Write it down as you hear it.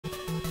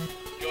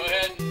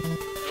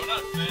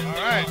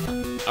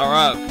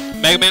Alright,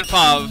 Mega Man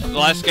 5, the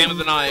last game of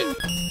the night.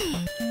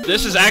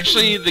 This is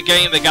actually the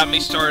game that got me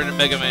started in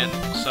Mega Man,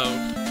 so...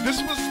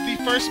 This was the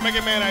first Mega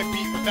Man I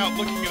beat without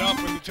looking it up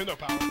on Nintendo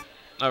Power.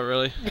 Oh,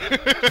 really?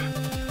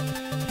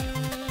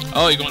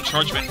 Oh, you're going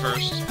Charge Man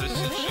first. This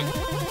is interesting.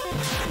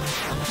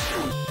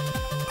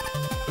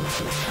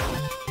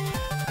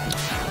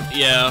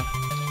 Yeah.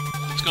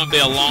 It's gonna be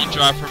a long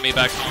drive for me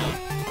back home.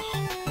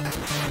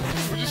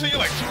 Would you say you're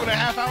like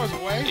 2.5 hours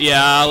away?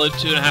 Yeah, I live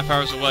 2.5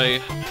 hours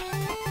away.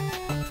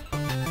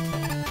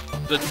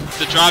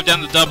 The drive down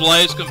to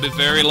AA is gonna be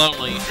very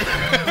lonely.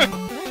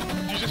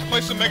 You just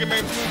play some Mega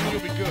Man 2 and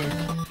you'll be good.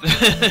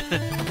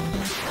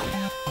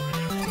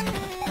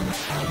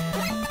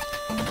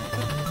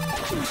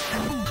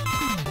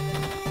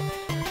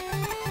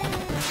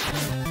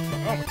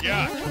 Oh my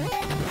god.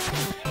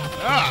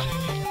 Ah!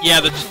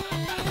 Yeah,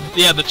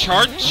 the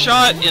charge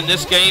shot in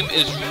this game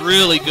is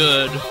really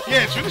good.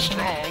 Yeah, it's really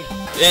strong.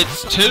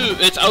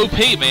 It's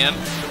OP, man.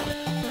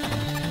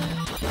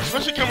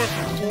 Especially coming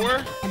from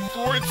 4.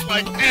 4, it's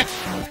like, eh.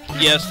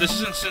 Yes, this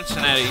is in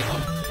Cincinnati.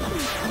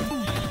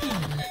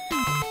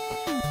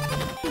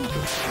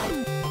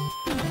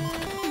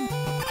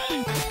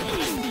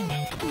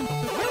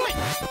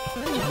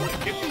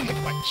 Get hit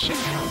by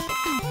chickens.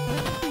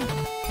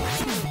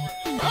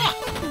 Ah!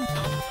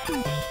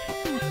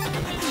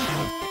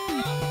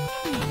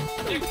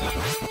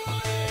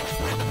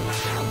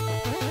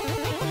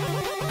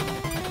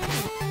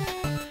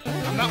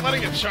 I'm not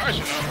letting it charge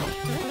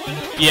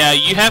enough. Yeah,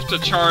 you have to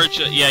charge.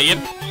 Yeah,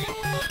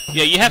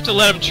 you have to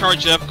let them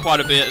charge up quite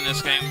a bit in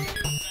this game.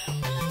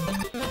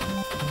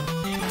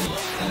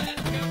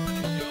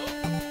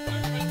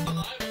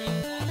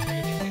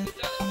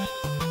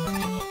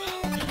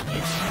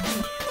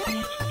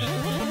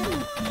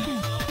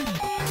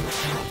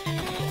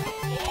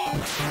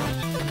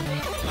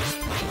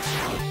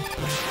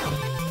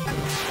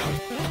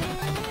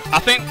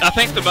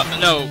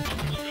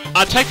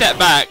 I take that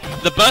back.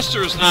 The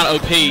Buster is not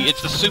OP.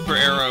 It's the Super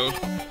Arrow.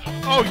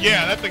 Oh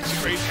yeah, that thing's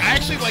crazy. I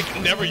actually like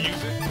never use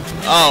it.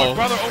 Oh. My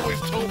brother always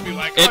told me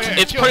like,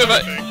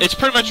 it's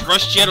pretty much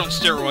Rush Jet on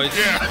steroids.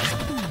 Yeah.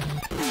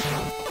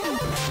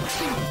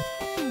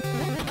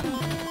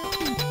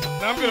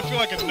 Now I'm gonna feel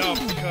like a nub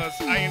because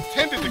I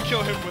intended to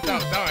kill him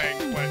without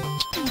dying, but.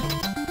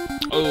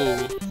 Oh.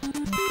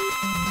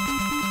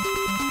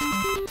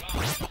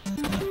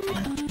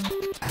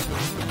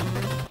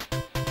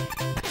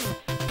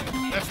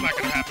 That's not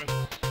gonna happen.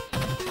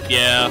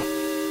 Yeah.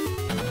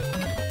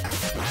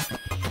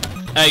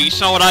 Hey, you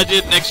saw what I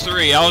did in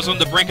X3. I was on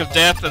the brink of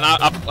death and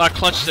I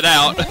clutched it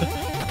out.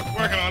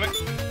 Working on it.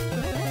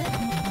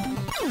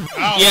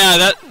 Ow.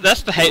 Yeah,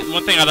 that's the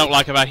one thing I don't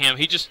like about him.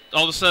 He just,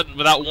 all of a sudden,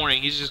 without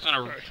warning, he's just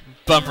gonna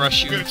bum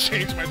rush you. I'm gonna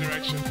change my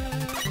direction.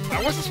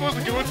 I wasn't supposed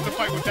to go into the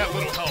fight with that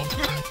little health.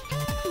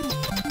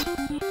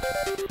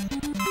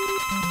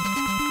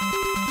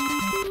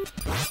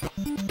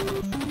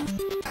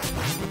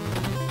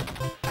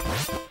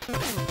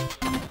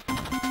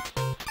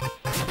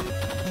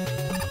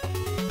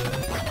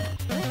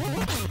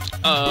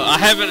 I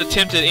haven't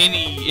attempted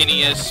any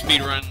NES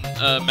speedrun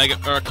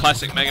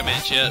classic Mega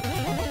Man yet.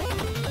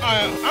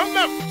 I'm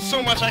not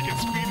so much I can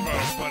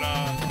speedrun, but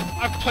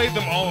I've played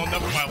them all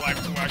enough in my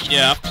life to actually.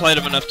 Yeah, I've played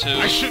them enough too.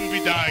 I shouldn't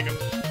be dying.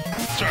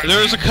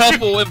 There's a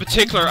couple in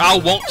particular I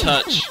won't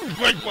touch,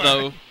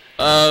 though.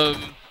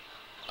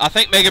 I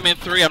think Mega Man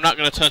 3 I'm not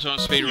going to touch on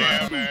speedrun.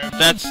 Yeah, man.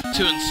 That's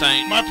too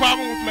insane. My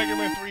problem with Mega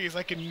Man 3 is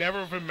I can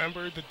never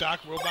remember the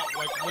Doc Robot,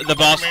 like, what the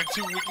boss. Mega Man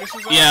 2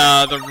 weaknesses are.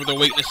 Yeah, the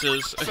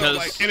weaknesses. So,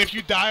 like, and if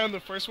you die on the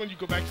first one, you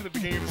go back to the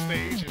beginning of the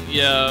stage. And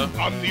yeah.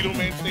 On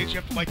Needleman stage,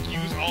 you have to, like,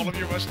 use all of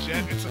your Rush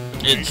Jet.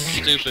 It's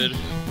stupid.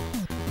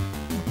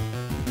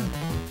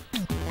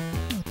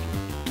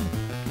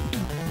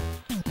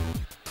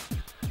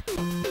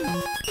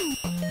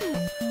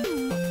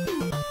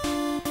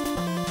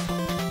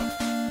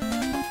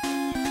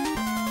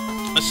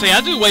 Let's see,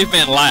 I do Wave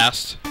Man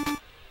last.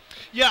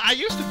 Yeah, I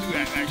used to do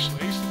that,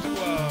 actually. I used to do,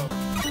 I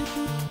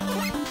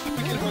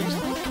forget who I used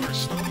to do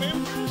first.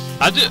 Starman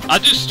first? I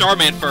do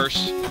Starman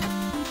first.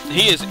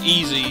 He is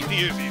easy.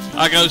 He is easy.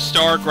 I go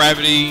Star,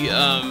 Gravity,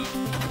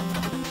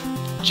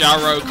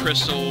 Gyro,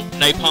 Crystal,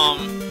 Napalm,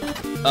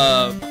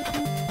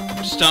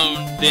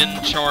 Stone,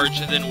 then Charge,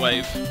 and then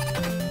Wave.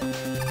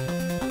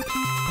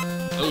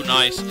 Oh,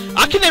 nice.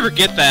 I can never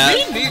get that.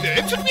 Me neither.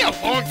 It took me a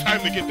long time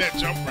to get that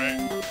jump right.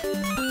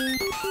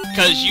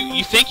 Because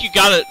you think you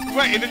got it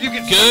right, and then you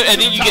get good, and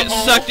then you get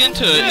sucked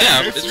into it.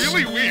 Yeah, it's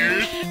really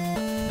weird.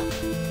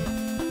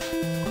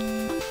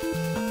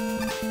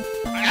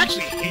 I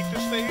actually hate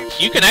this stage.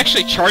 You can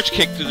actually charge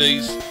kick through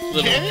these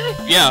little. Can you?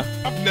 Yeah.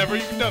 I've never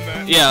even done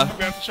that. Yeah. I'm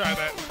gonna have to try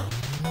that.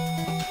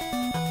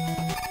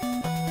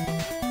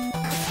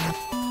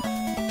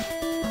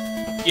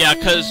 Yeah,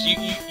 because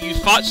you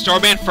fought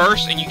Starman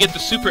first, and you get the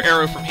super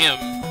arrow from him,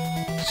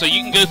 so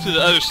you can go through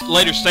the other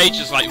later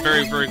stages like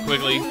very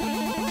quickly.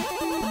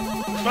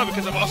 Probably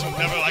because I've also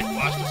never like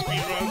watched the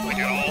speedrun like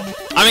at all.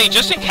 I mean,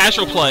 just in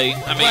casual play.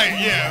 I mean, right,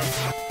 yeah.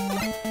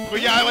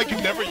 But yeah, I like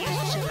never use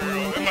the super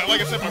arrow. And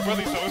like I said, my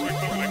brother used to always make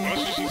fun of me like,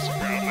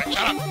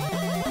 Shut up!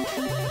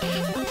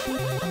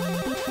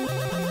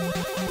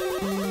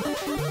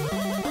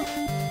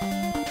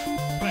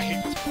 I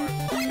hate this part.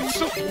 It's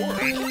so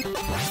boring.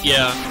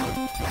 Yeah.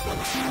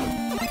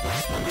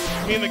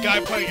 Me and the guy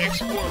playing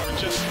X4 were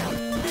just...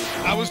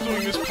 I was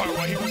doing this part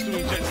while he was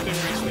doing Jet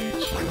Stingray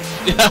stage.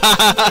 It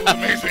was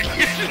amazing.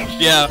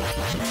 Yeah.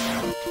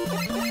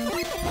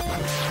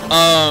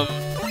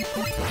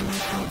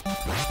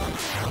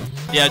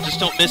 Yeah, just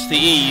don't miss the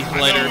E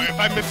later. I know, if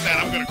I miss that,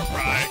 I'm gonna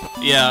cry.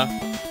 Yeah.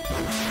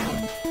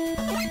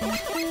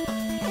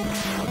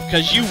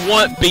 Because you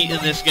want beat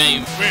in this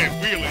game. Man,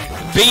 really?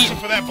 Beat,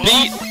 for that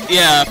boss?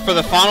 yeah, for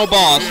the final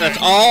boss. Yeah. That's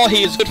all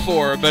he is good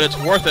for, but it's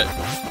worth it.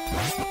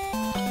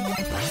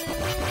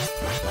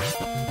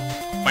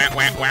 Whack,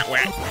 whack, whack,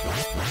 whack.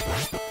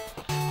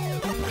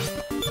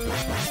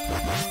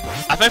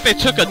 I think they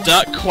took a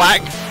duck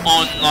quack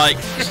on like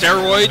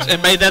steroids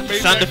and made that the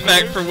sound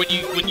effect for when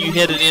you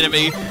hit an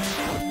enemy.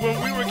 When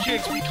we were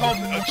kids, we called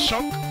it a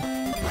chunk.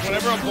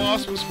 Whenever a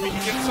boss was weak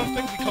against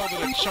something, we called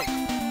it a chunk.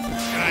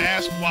 And I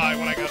asked why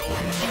when I got older.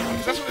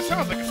 Because that's what it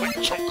sounds like. It's like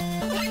a chunk.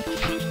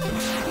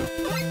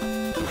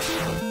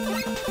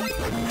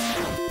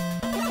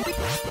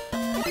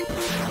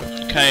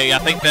 Okay, I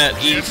think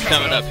that E's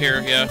coming up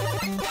here, yeah.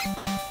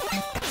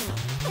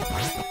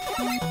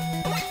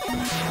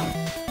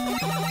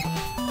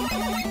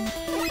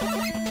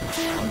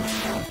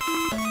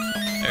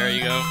 There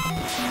you go.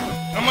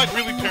 I'm like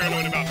really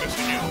paranoid about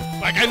missing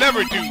it. Like I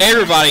never do.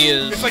 Everybody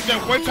is. It's like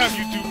that one time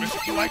you do miss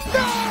it, you're like,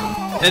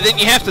 no! And then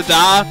you have to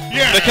die.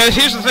 Yeah. Because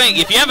here's the thing,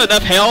 if you have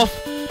enough health,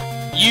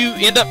 you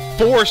end up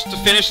forced to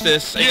finish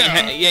this,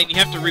 and you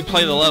have to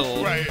replay the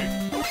level. Right.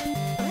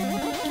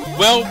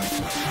 Well,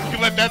 you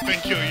can let that thing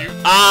kill you.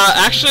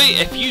 Actually,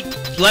 if you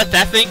let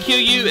that thing kill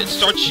you, it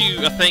starts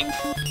you, I think.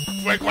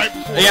 Like right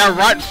before. Yeah,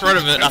 right in front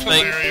of it, That's I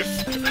think. Hilarious.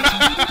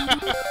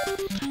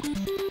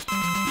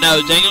 No,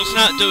 Daniel's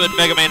not doing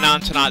Mega Man 9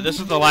 tonight. This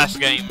is the last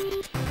game.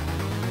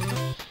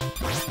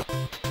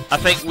 I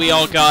think we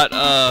all got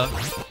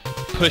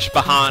pushed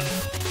behind.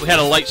 We had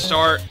a late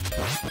start.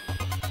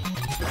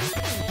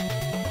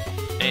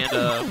 And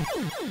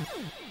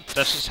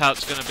that's just how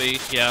it's gonna be,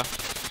 yeah.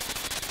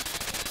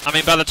 I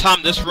mean, by the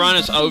time this run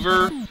is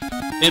over,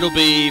 it'll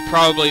be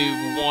probably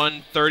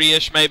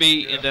 1:30ish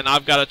maybe, and then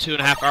I've got a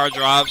 2.5-hour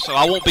drive, so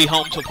I won't be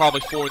home till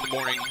probably 4 in the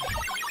morning.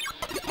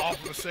 All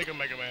for the sake of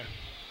Mega Man.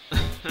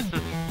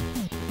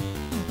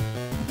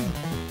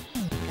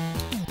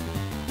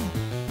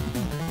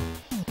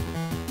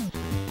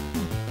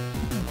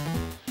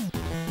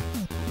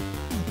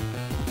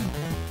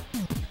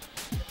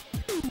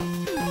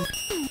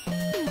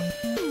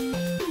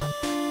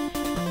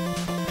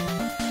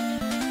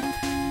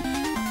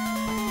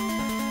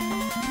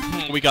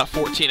 We got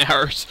 14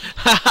 hours.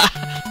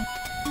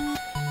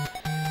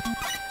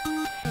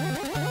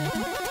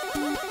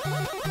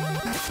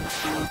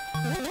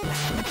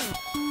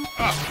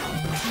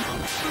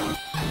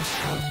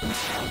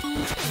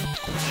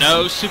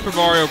 No Super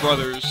Mario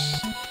Brothers.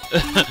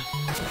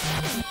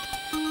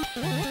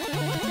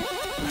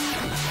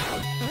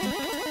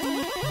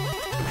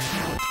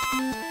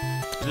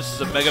 This is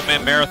a Mega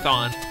Man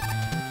Marathon.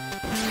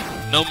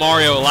 No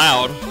Mario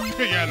allowed.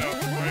 Yeah, no.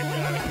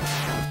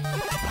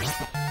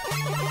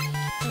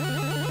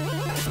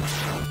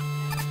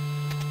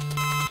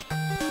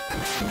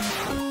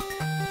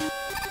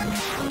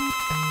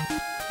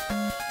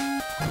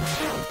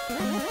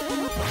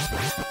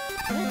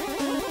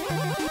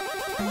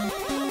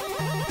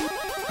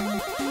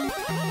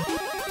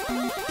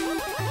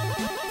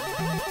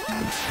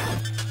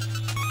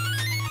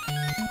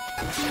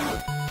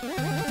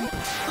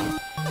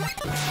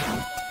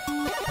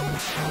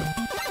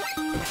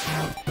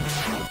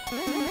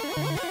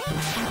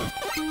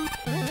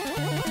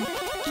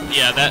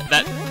 Yeah,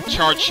 that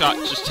charge shot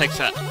just takes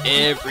out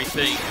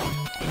everything.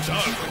 It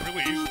does, like,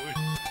 really easily.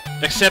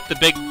 Except the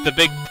big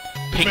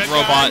pink That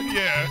robot. guy?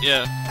 Yeah.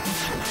 Yeah.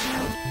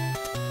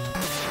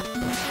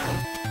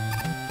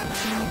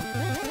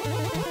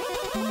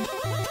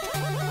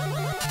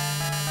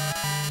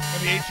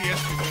 And the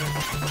ATS can win.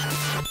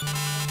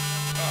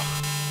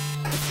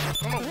 I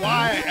don't know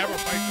why I ever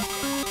fight this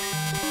thing.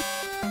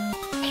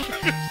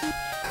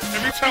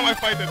 Every time I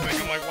fight that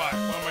thing, I'm like, why?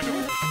 Why am I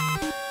doing this?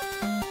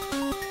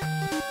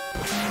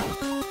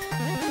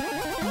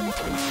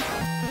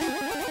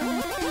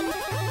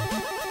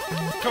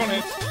 Cone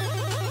hits.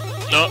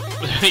 No.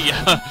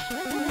 Yeah.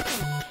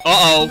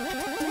 Uh-oh.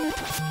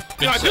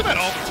 You know, I do that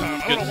all the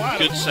time. I don't know why.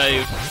 Good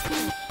save.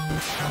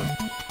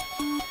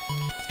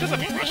 It's because I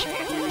be rushing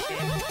when I play this game.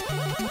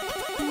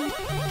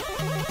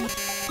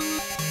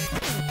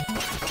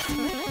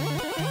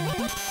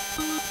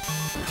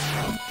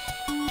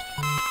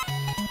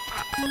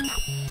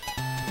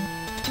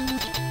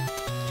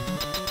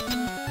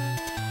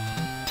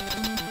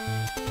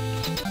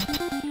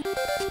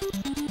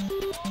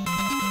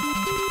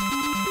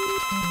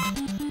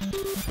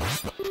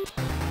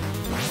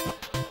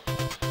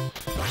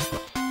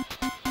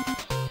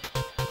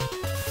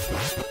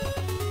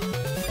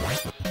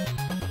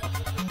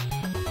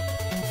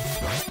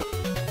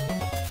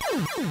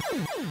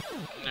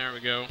 There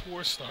we go.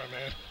 Poor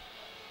Starman.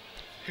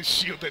 His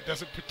shield that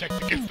doesn't protect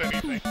against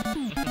anything.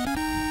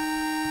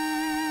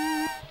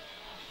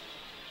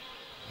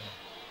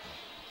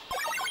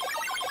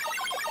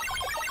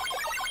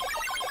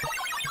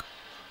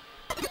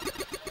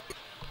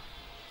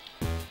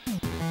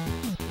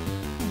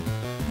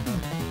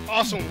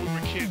 Also, when we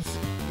were kids,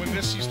 when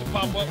this used to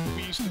pop up,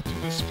 we used to do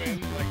the spin.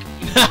 Like,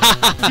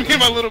 me and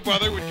my little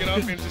brother would get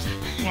up and just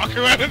walk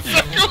around in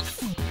circles.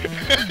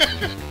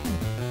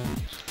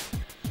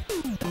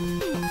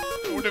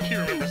 I wonder if he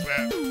remembers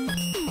that.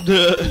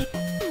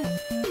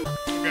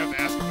 We have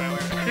to ask him that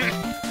later.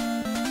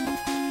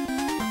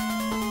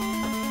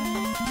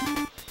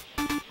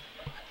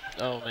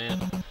 Oh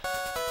man.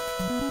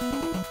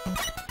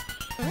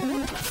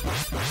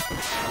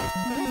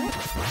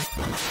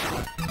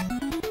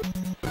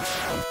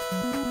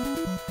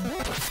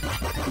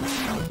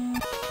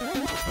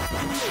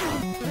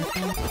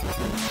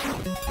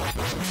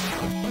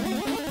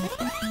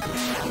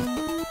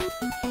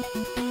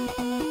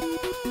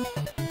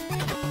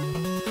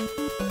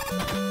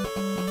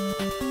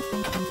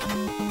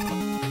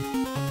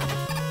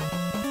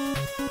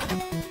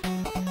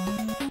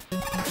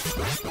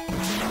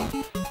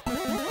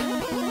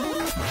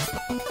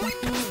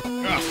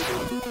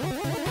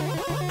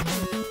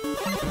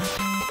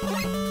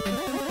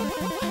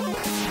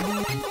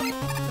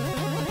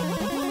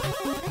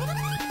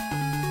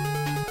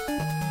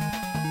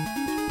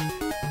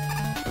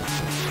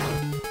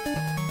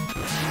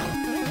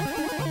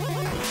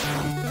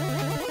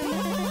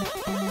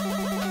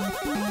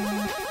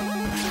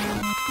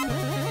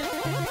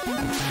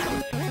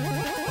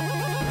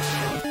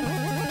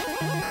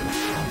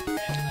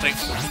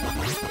 Thanks.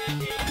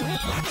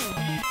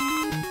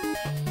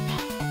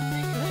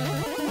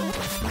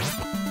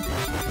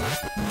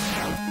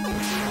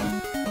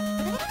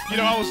 You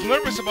know, I was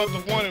nervous about the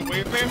one in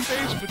Wave Band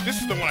stage, but this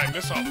is the one I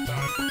miss all the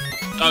time.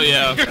 Oh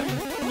yeah.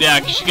 Yeah,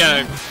 'cause you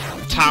gotta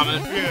time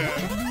it. Yeah.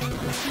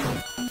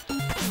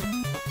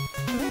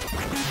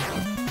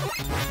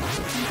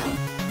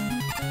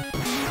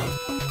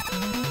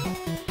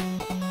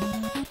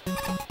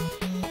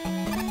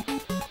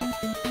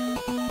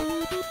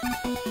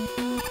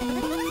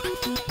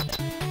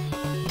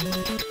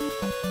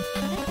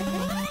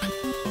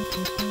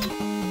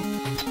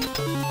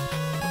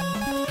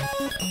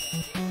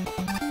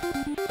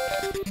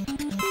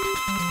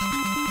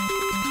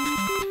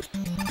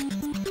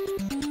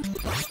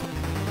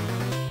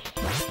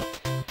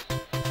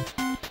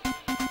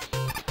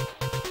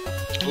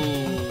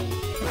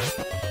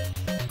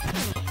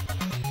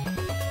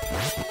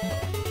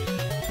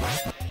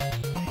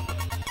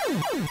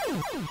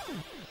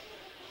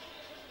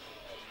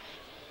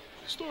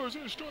 Stars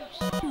and stars.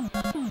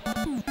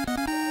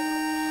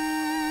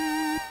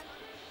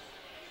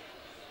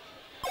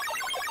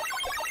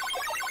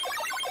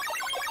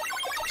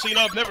 So you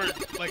know, I've never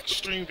like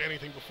streamed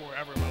anything before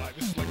ever in my life.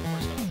 This is like the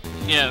first time.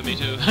 Yeah, me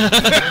too.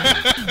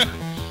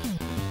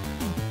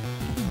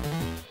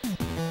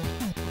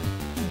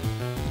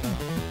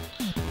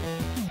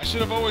 I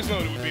should have always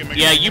known it would be a mega.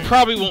 Yeah, you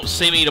probably won't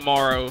see me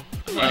tomorrow.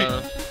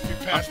 Right.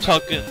 I'm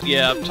talking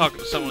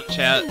to someone in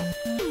chat.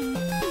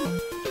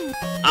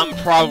 I'm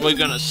probably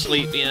gonna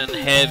sleep in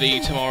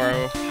heavy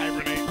tomorrow.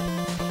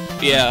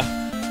 Hibernate. Yeah.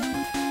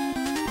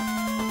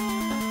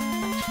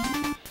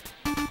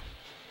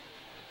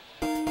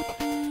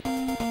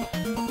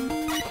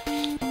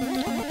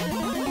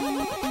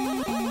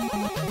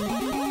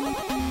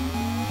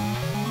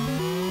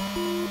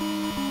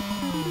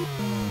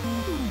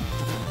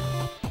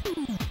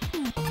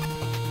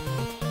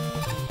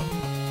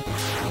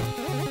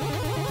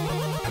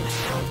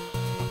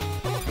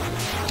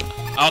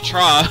 I'll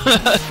try.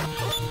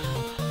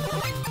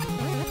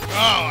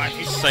 Oh, I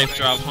hate Safe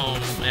drive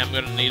home. Yeah, I'm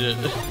gonna need it.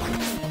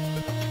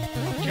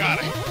 Got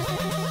it.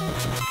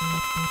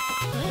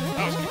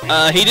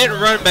 He didn't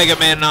run Mega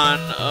Man 9.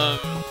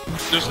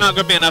 There's not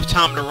gonna be enough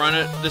time to run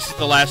it. This is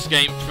the last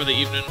game for the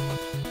evening.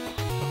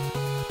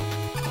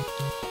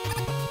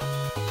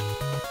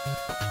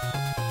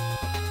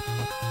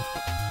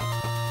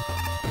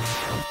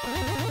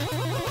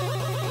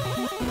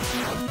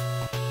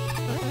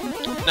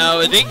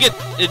 No, it didn't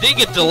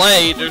get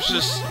delayed. There's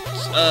just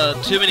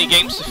too many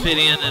games to fit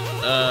in and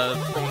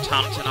on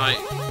time tonight.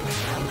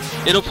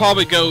 It'll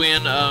probably go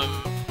in.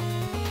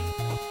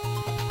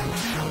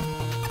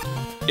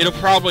 It'll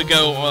probably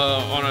go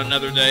on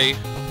another day.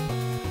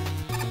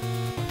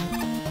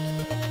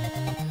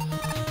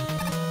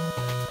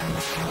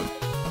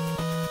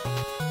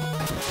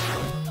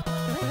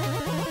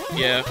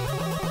 Yeah.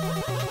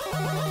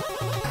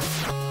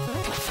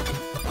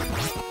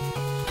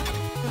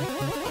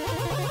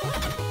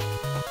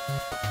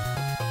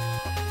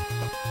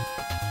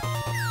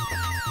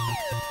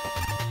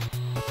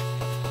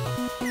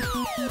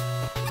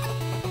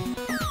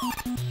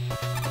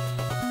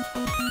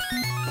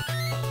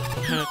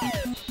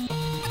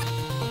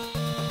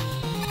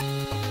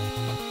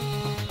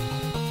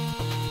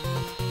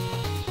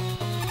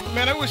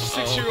 Man, I wish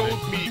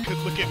 6-year-old me could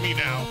look at me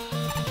now.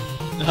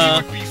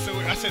 He would be so.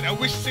 I said, I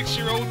wish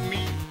 6-year-old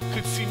me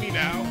could see me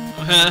now,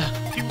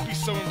 he would be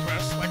so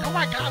impressed. Like, oh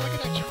my god, look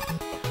at that jump.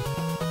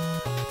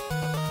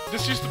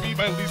 This used to be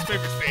my least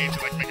favorite stage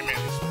in like Mega Man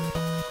history.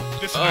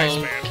 This and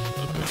Iceman.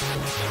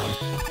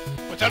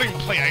 Which I don't even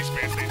play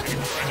Iceman stage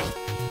anymore. I just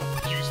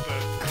use the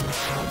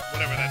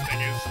whatever that thing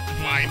is,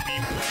 mind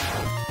beam thing.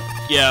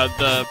 Yeah,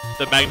 the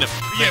magnet.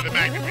 Yeah, the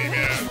magnet beam.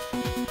 Yeah.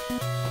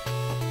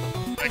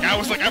 Like I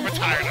was like, I'm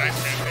retired Iceman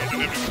stage. I'm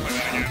never gonna play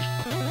that again.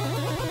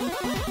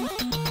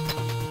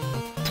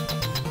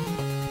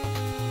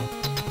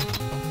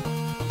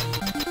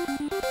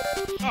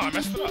 Oh, I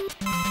messed it up.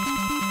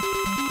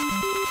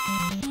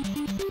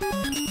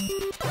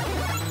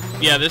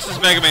 Yeah, this is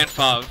Mega Man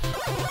 5.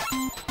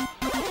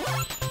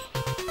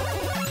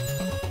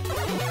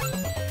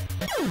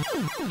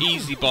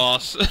 Easy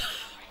boss.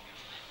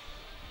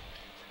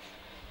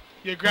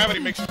 Yeah,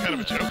 gravity makes it kind of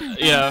a joke.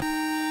 Yeah.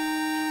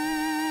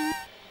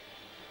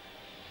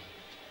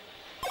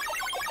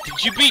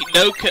 Did you beat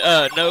no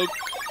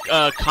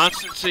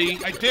constancy?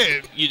 I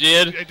did. You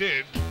did? I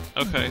did.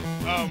 Okay.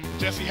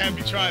 Jesse had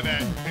me try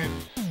that, and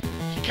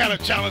he kind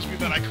of challenged me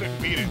that I couldn't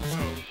beat it, so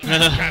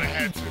I kind of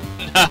had to.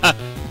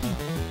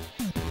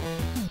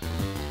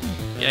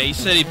 Yeah, he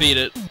said he beat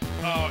it.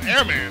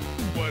 Airman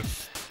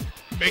was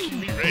making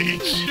me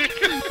rage.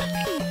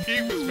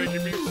 He was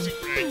making me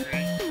super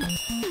angry.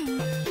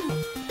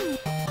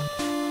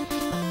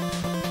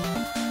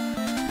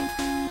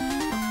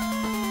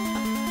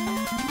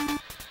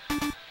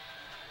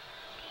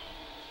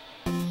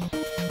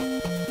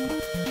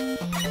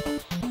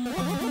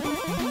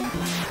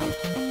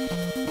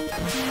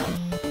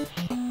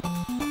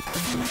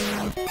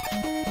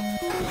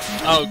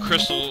 Oh,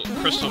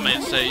 Crystal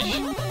Man stage.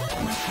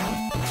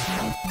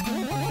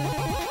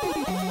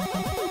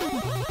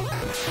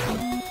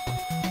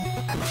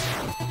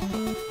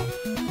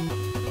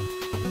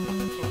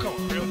 Oh, come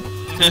on, really?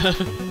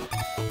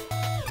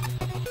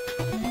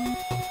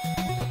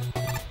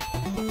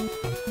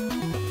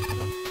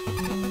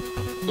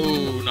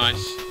 Ooh,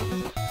 nice.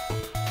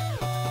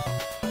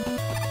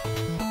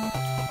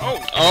 Oh.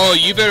 Oh,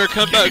 you better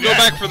come back. Go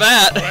back for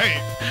that.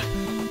 Right.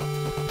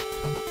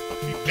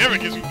 He never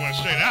gives me one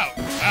straight out.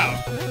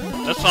 Wow.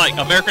 That's like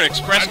American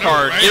Express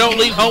card. Right? You don't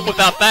leave home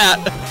without that.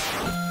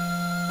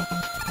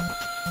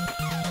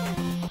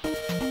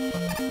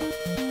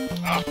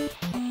 Ah.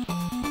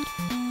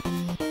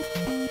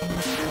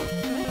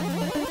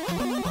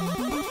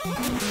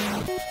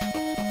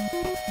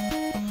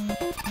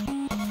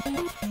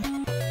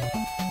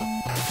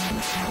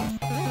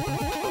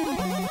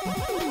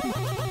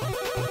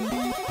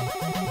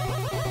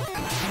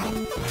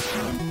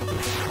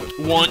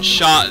 One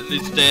shot and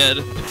it's dead.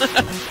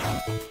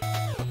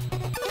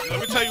 Let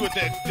me tell you what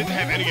that didn't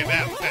have any of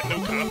that. That no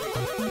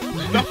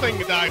confidence. Nothing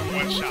died in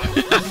one shot.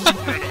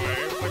 Right away.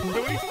 It was like,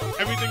 really?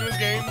 Everything in this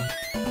game?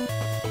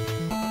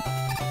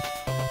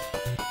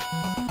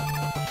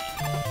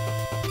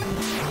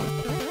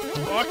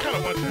 Oh, I kind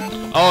of want that.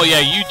 Oh yeah,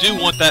 you do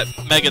want that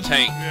mega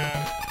tank. Yeah.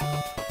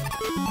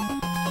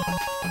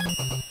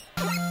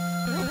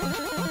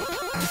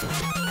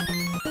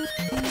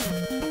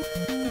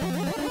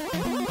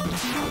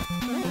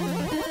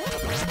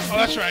 Oh,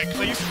 that's right,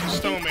 because I used to do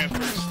Stone Man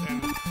first,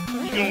 and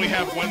you can only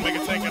have one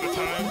Mega Tank at a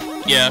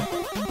time. Yeah.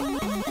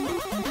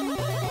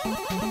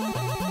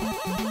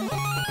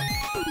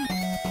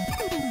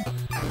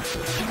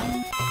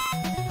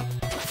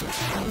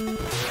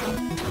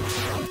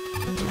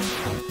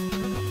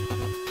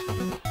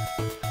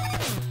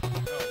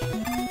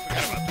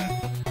 Forgot about that.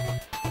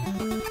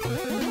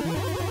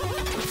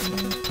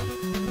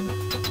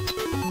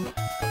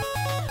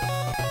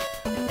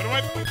 What am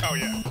I doing? Oh,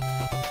 yeah.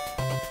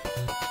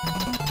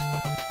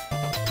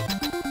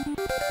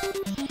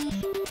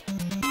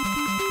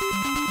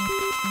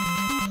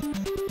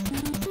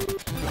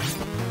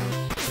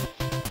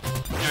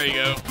 There you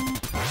go.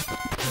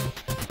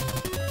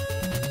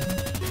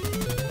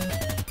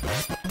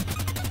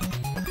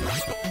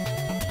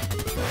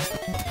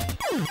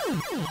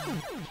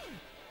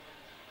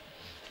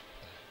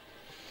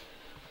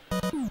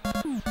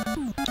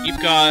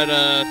 You've got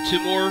two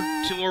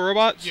more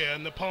robots? Yeah,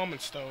 and the Palm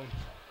and Stone.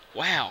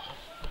 Wow.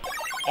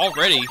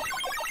 Already.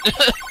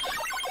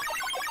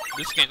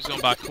 This game's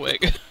going by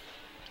quick.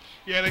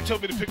 Yeah, they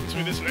told me to pick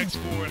between this and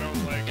X4, and I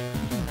was like,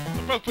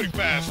 they're both pretty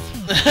fast.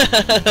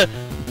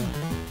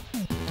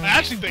 I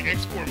actually think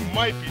X4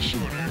 might be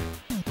shorter.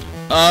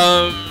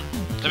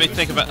 Let me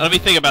think about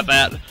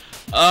that.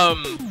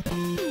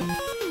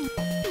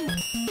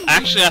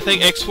 Actually, I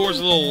think X4 is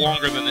a little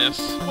longer than this.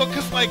 Well,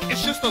 cause like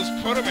it's just those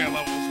Proto Man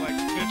levels, like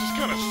they're just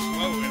kind of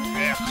slow and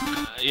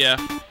Yeah.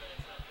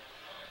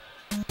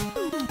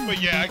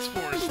 But yeah,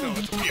 X4 is still,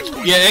 it's a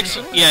PS4.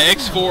 Yeah,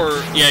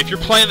 X4. Yeah, if you're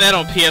playing that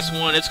on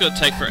PS1, it's gonna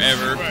take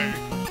forever. Right.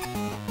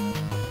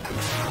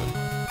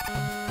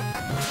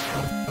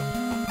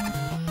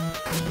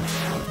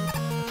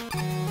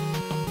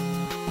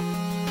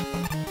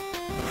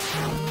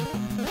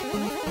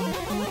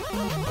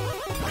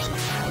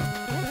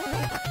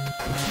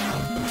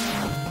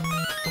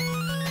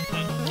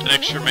 An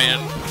extra man.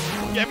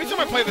 Yeah, every time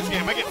I play this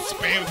game, I get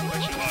spammed with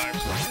extra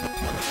lives.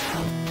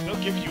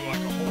 give you like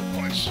a whole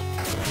bunch.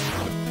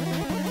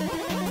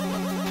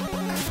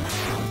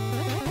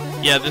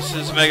 Yeah, this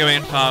is Mega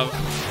Man 5. I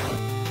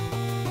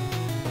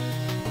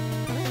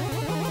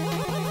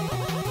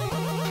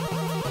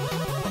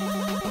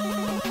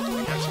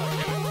guess I'll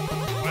get it.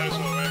 Might as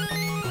well,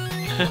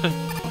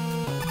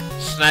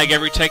 right? Snag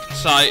every taken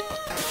sight.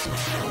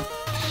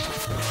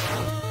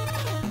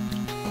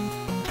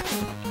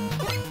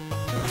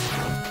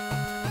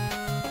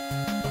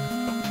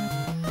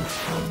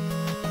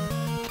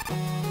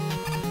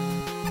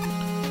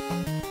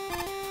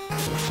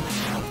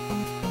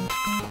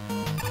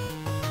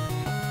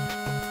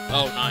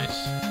 Oh, nice.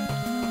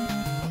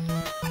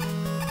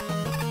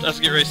 Let's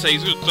get ready to say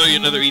he's going to throw you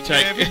another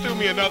E-Tank. Yeah, if he threw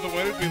me another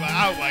one, it'd be like,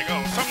 I was like,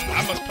 oh, something,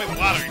 I must play the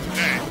lottery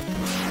today.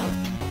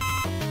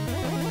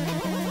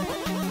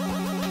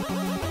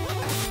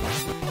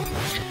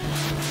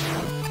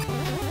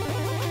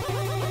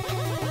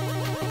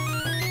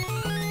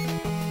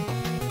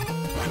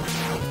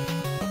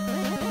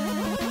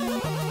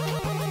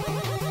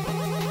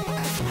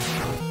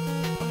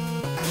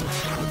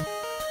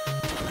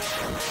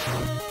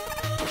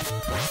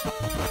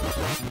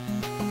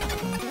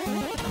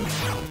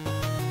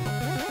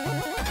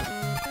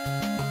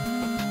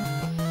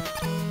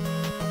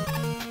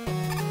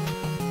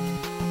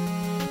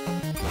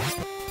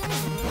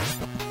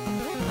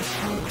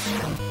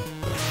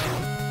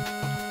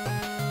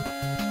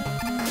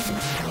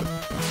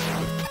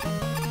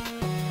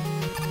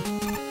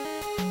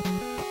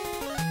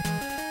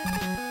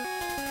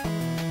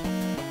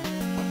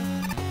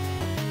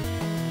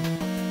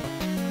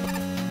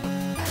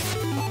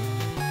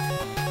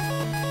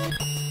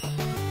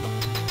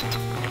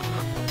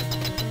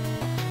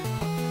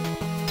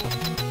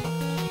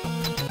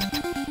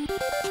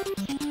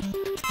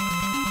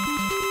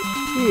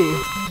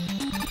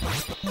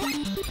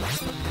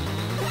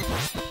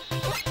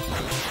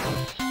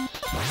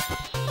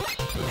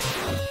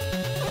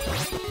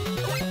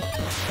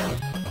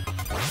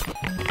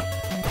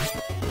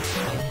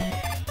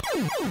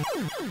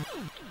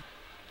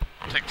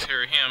 Takes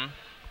care of him.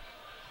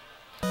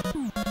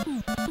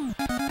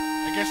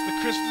 I guess the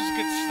crystals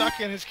get stuck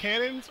in his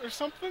cannons or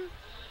something?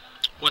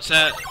 What's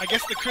that? I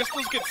guess the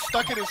crystals get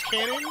stuck in his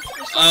cannons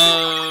or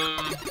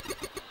something?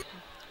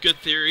 Good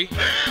theory.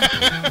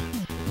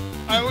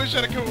 I always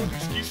try to come up with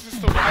excuses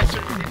to why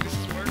certain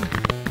weaknesses work.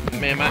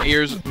 Man,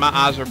 my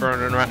eyes are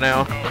burning right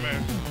now. Oh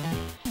man.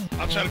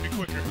 I'll try to be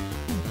quicker.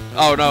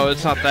 Oh no,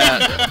 it's not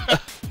that.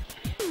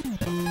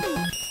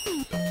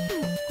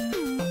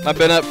 I've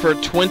been up for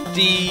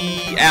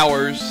 20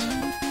 hours.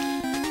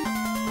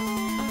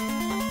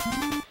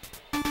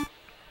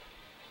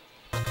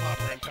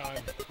 Clobber in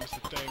time. That's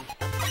the thing.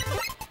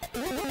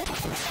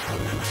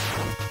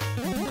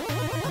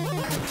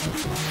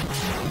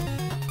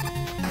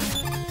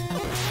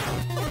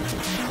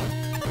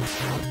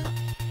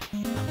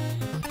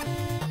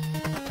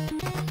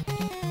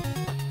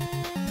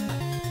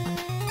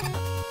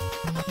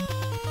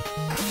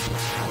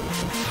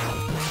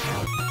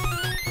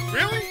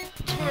 Really?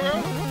 2 in a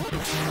row?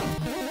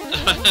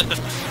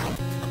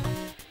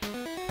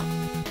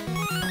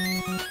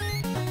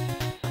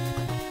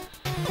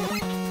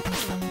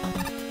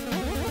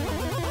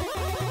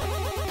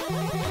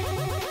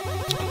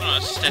 I'm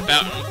gonna step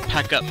out and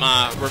pack up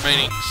my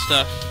remaining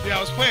stuff. Yeah, I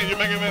was playing your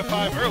Mega Man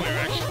 5 earlier,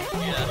 actually.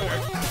 Yeah.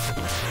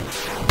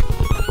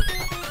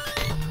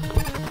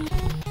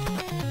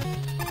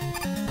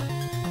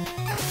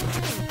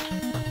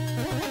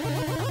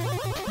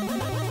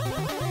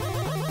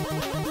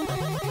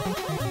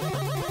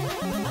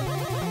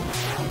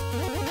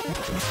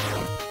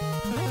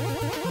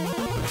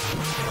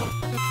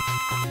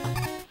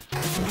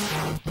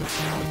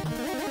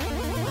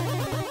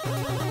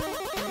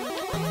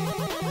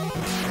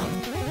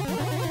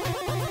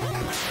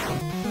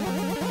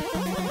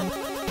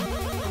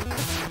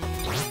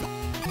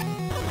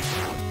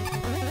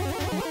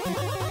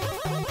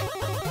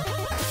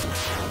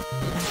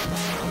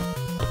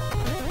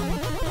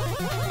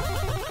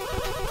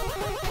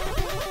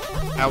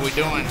 How we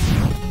doing?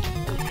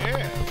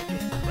 Yeah, we're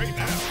doing great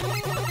now.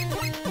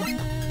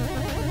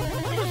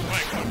 There's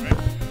Mike on, right?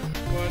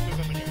 Well, there's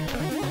nothing you can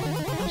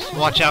do. Just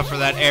watch out for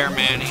that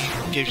airman,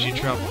 he gives you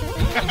trouble.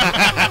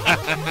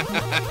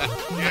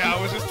 Yeah, I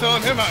was just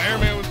telling him how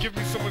Airman was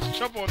giving me so much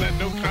trouble on that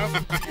no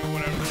constancy or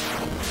whatever.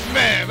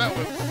 Man, that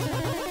was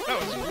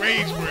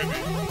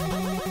rage-worthy.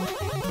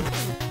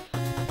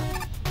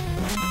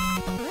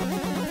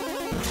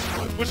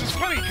 Which is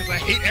funny, because I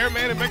hate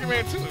Airman and Mega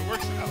Man 2. It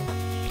works out.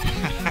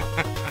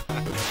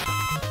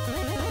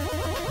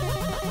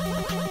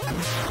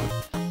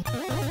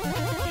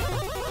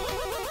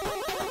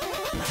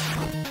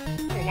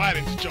 Why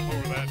didn't you jump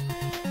over that?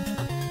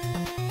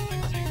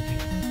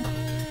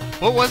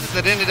 What was it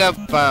that ended up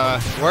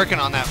working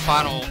on that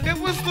final? It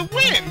was the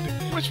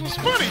wind, which was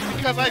funny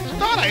because I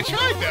thought I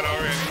tried that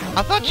already.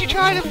 I thought you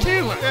tried him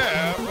too.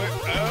 Yeah, but it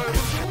was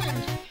the wind.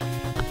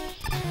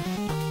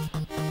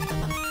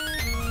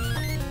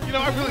 You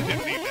know, I really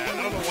didn't need that.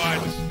 I don't know why I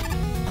just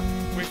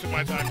wasted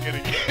my time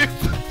getting it.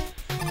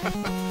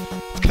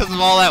 It's because of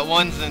all that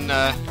ones and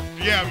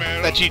Yeah,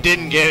 man. that you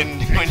didn't get when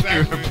you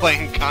Exactly. were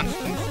playing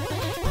Constance.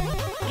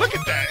 Look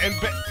at that, and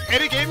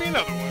Eddie gave me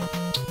another one.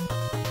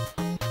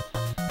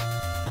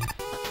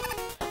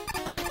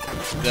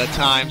 The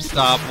time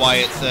stop,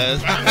 Wyatt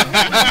says.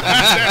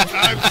 That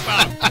time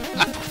stop.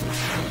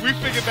 We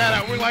figured that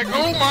out. We're like,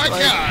 oh my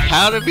god.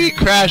 How to beat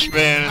Crash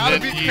Man, How to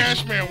and beat then you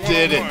Crash Man 101.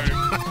 did it.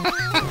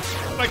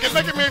 Like in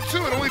Mega Man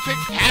 2, it only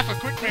takes half a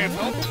Quick Man's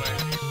health away.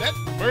 That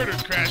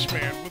murdered Crash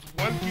Man with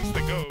one piece to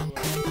go.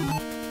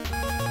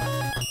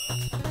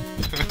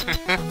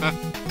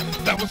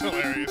 That was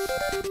hilarious.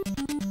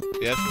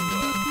 Yes, it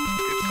was.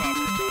 It's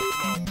Clockwork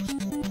Time.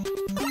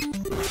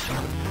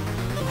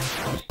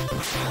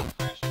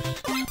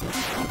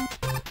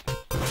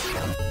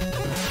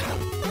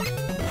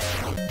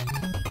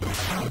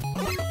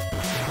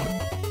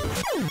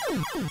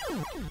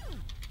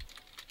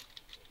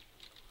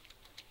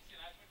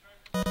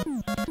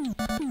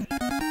 Come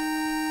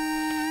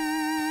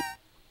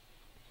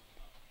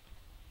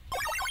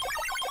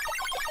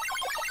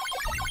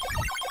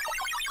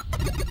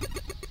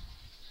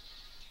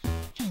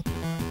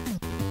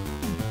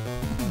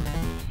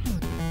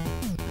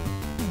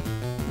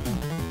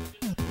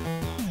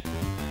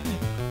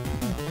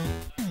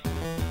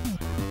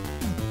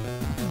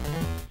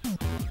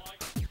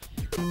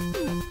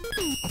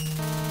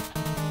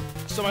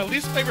So my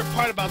least favorite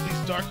part about these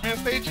Darkman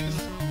stages,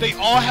 they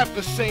all have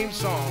the same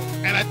song.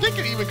 And I think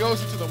it even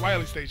goes into the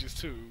Wily stages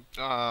too.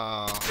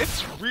 Oh.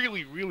 It's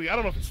really, really, I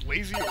don't know if it's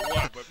lazy or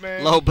what, but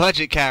man. Low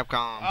budget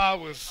Capcom.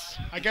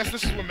 I guess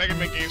this is when Mega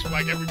Man games were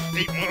like every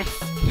 8 months.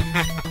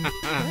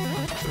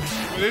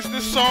 But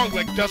this song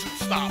like doesn't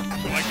stop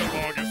for like the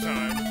longest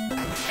time.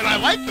 And I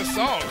like the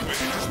song, but it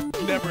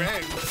just never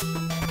ends.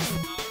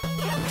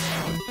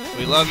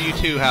 We love you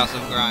too, House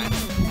of Grind.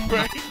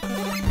 Right?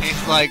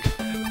 He's like,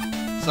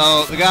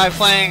 so the guy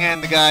playing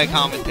and the guy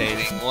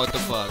commentating. What the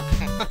fuck?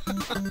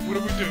 What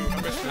do we do?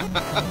 I missed it.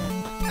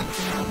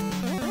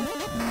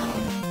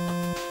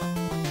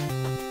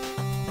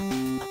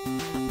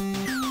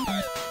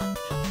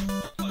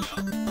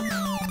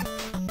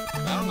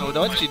 I don't know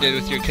what you did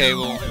with your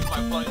cable.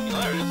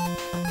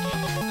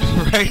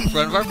 Right in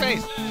front of our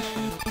face.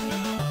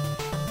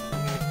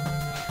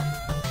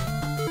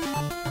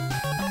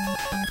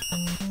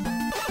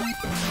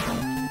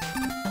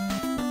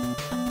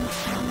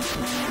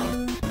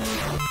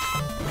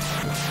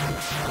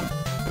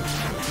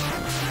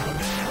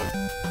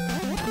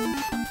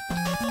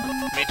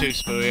 Me too,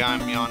 Spooey.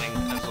 I'm yawning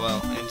as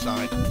well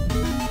inside.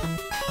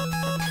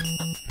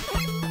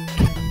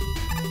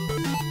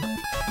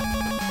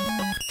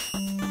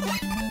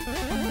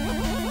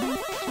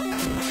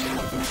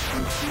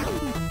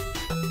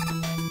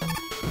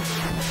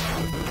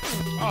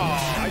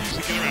 Oh, I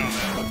usually get around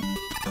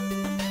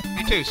that.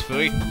 Me too,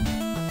 Spooey.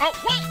 Oh,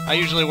 what? I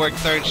usually work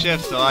third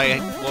shift, so I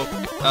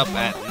woke up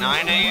at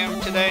 9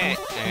 a.m. today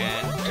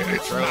and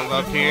drove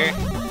up here.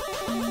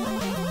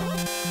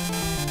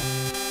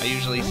 I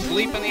usually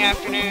sleep in the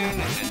afternoon, and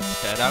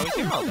instead I was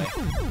here all day.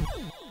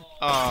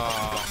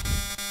 Oh.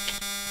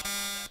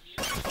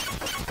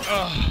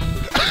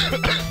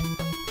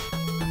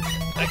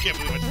 I can't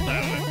believe I just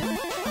died on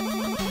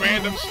that.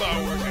 Random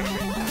Star Wars enemy.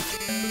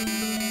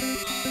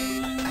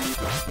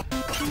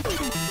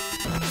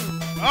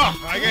 Oh,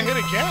 I got hit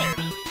again.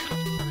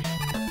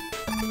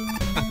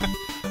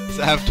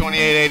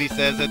 Sav2880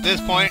 says, at this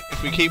point,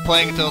 if we keep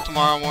playing until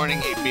tomorrow morning,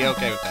 he'd be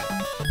okay with that.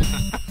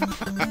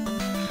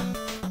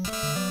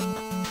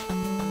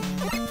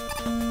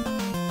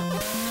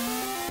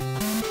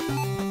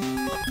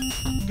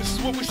 This is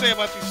what we say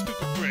about these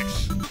stupid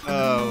bricks.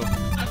 Oh.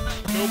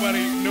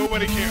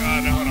 Nobody cares.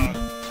 Oh, no, hold on.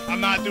 I'm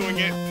not doing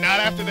it. Not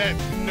after that.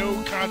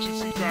 No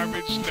conscience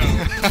garbage. No.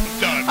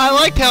 Done. I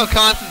liked how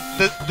constant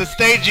the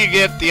stage you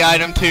get the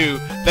item to,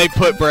 they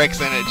put bricks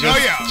in it. Just,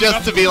 Oh, yeah.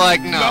 just to be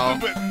like, no. Nothing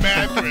but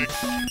mad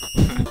bricks.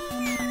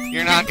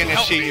 You're not gonna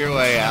Help cheat me. your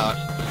way out.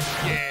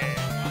 Yeah.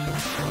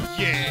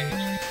 Yeah.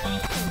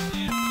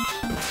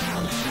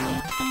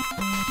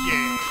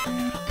 Yeah.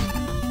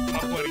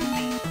 My buddy B.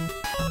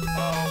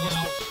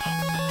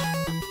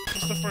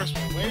 What's the first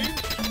one? Wave?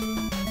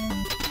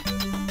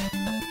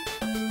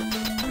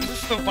 Is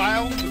this the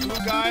vial? The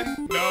blue guy?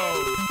 No.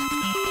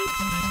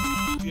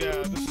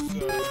 Yeah, this is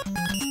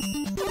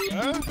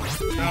huh?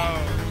 No.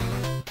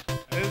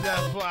 Is that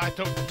I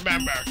don't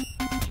remember.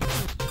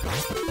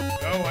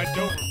 No, I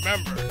don't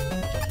remember.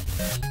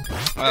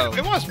 Oh,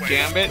 It was Wave.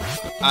 Gambit?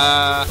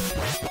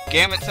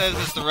 Gambit says,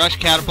 is the rush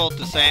catapult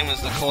the same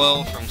as the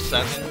coil from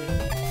 7?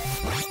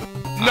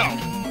 No.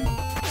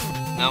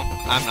 No?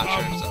 I'm not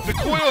sure. So. The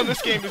coil in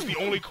this game is the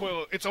only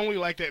coil. It's only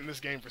like that in this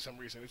game for some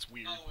reason. It's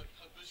weird.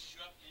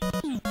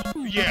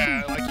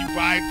 Yeah, like you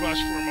ride Rush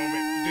for a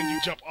moment, then you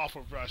jump off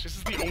of Rush. This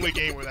is the only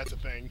game where that's a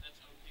thing.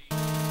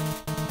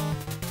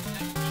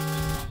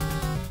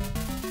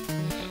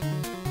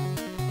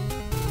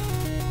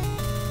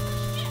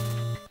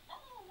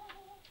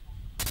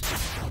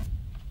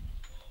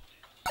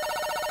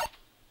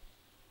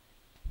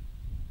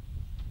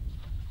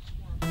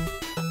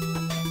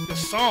 The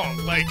song.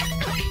 Like.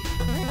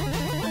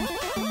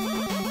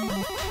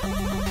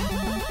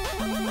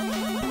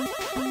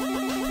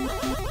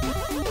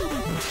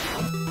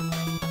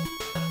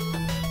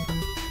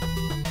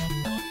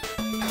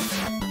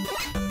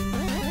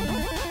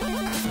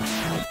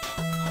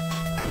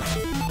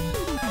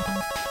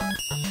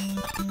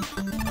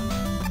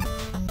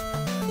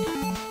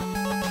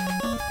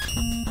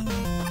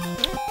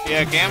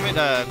 Yeah, Gambit,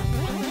 I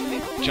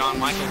think John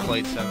Michael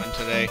played 7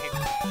 today. He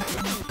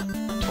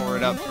tore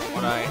it up from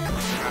what I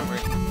remember.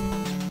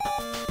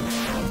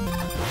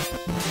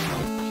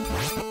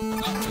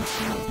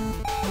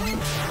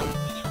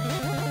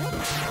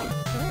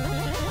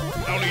 I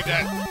don't need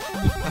that.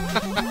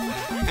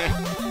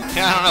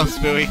 Yeah, I don't know,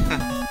 Spooey.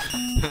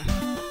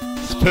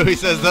 Spooey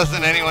says,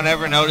 doesn't anyone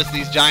ever notice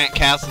these giant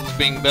castles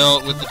being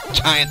built with a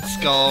giant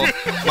skull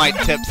might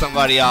tip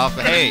somebody off?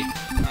 Hey,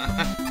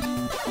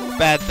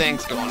 bad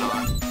things going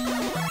on.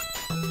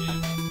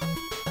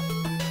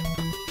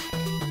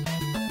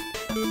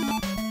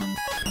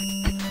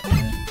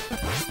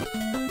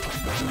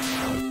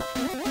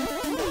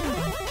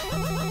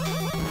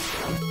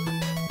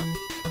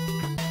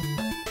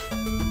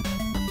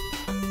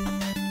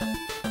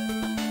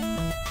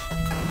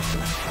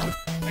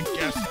 I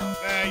guess so.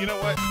 You know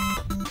what?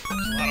 It's a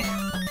lot of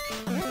work.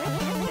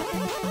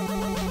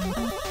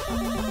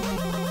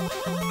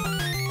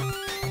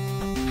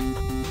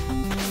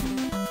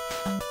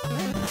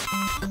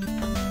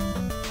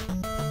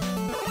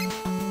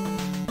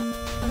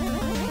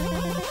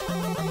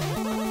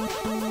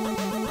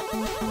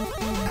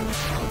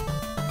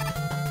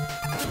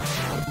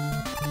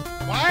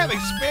 Why are they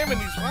spamming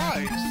these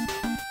lives?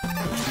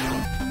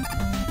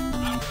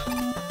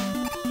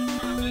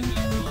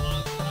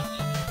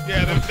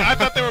 Yeah, I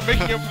thought they were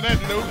making up for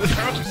that no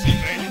controversy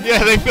thing.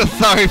 Yeah, they feel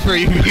sorry for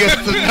you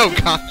because there's no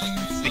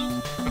consistency.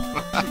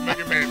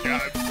 Mega Man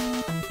gods.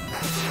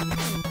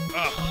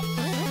 Oh,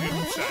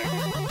 insane.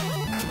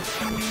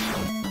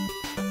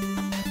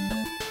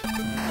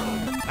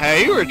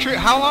 Hey, you were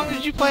how long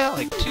did you play that?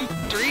 Like 2,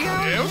 3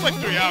 hours? Yeah, it was like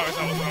 3 hours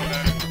I was on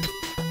that.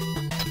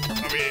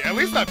 I mean, at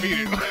least I beat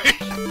it.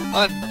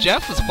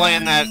 Jeff was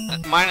playing that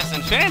minus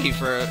infinity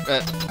for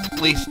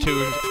at least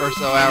 2 or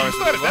so hours I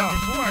started as well. that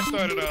before I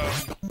started,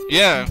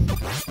 Yeah.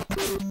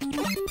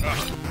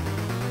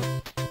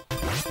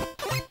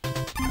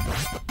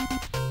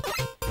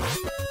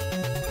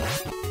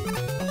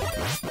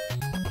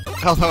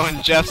 Although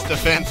in Jeff's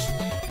defense,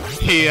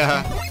 he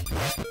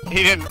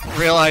didn't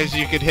realize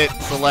you could hit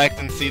select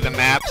and see the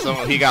map, so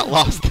he got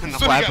lost in the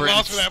so he got labyrinth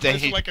lost for that place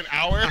stage. for like an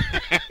hour.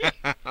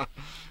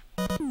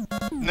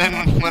 And then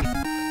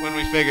when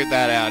we figured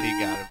that out, he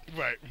got him.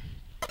 Right.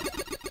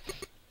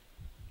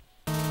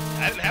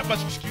 I didn't have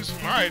much excuse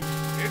for mine.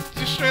 It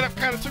just straight up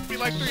kind of took me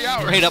like 3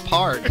 hours. Straight up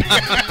hard.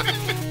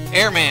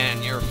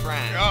 Airman, your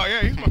friend. Oh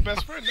yeah, he's my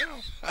best friend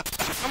now. I'm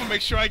gonna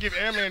make sure I give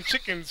Airman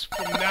chickens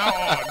from now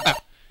on.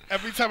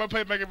 Every time I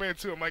play Mega Man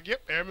 2, I'm like,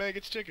 yep, Airman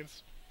gets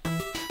chickens.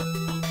 Cluck,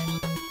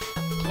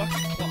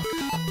 cluck.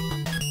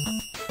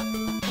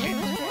 Hate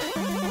this part.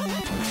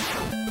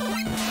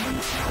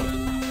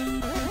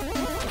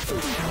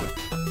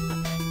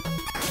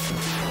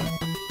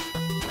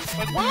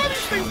 Like, why are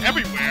these things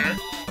everywhere?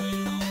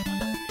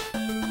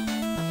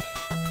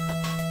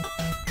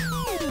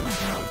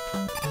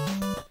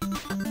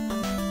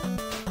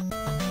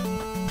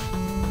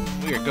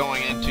 We are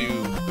going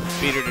into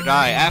Beat or to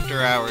Die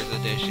After Hours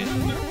edition.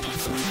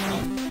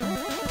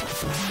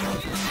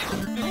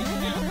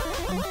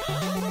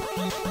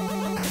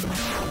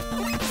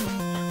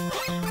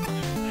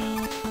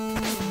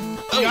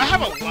 Yeah, I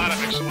have a lot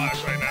of extra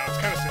lives right now. It's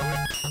kind of silly.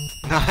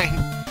 9.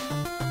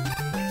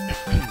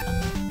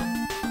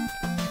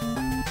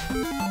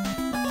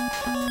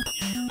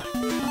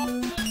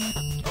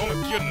 Oh my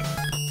goodness.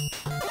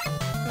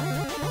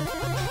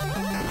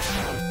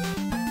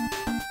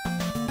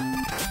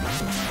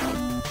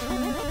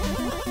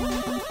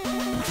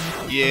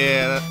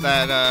 Yeah,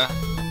 that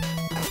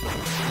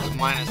was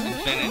minus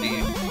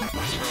infinity.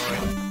 Troy.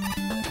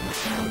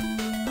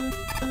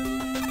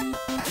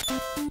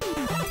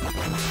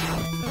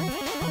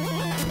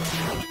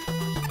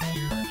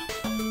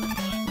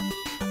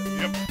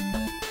 Yep.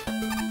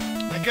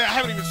 I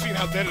haven't even seen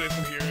how dead it is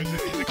in here.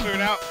 Is it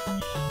cleared out?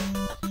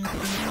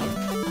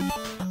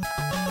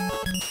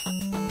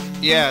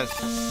 Yeah,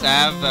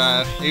 Sav,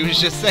 he was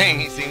just saying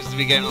he seems to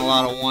be getting a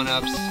lot of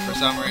 1-ups for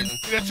some reason.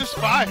 That's just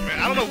 5, man.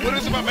 I don't know what it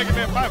is about Mega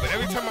Man 5, but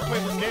every time I play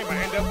this game, I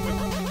end up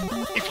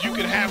with, if you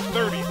could have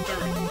 30,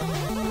 30.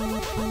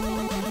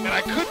 And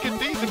I could get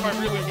these if I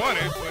really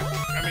wanted, but,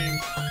 I mean...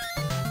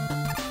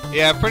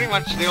 Yeah, pretty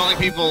much the only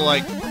people,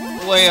 like,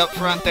 way up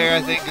front there,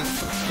 I think, is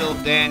still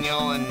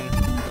Daniel and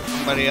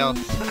somebody else.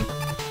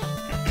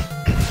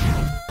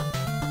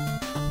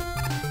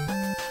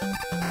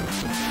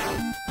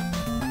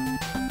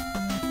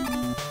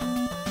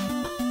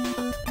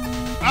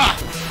 Ah!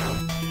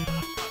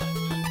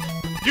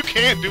 You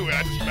can do it,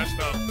 I just messed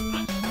up.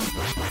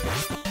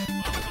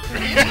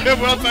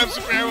 Well-timed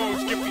superhero will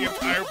skip the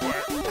entire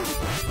part.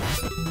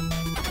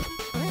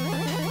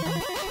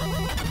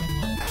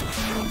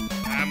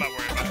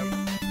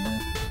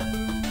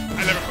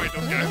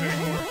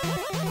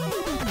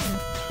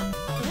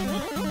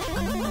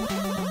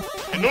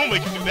 normally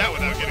can do that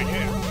without getting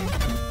hit.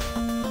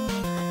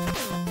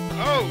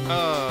 Oh!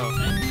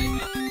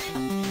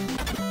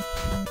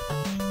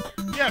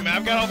 Yeah, man,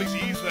 I've got all these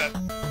E's that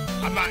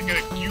I'm not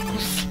gonna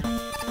use.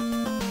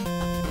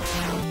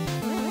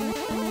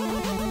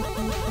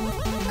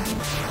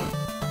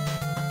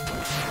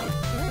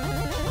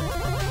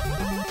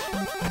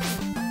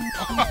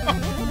 I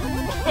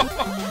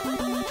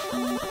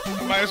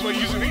might as well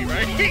use an E,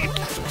 right?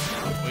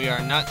 We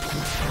are nuts.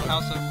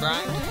 House of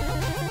Grind.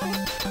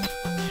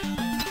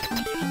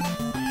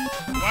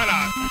 Why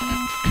not?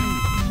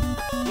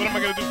 What am I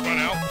gonna do? Run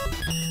out?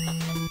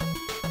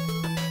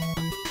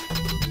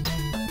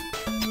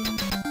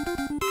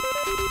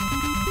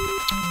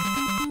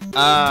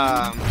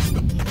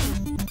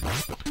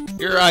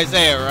 You're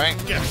Isaiah, right?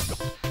 Yes.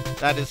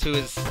 That is who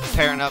is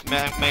tearing up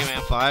Mega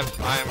Man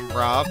 5. I'm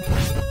Rob.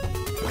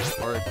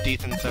 Or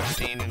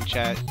Dethan17 in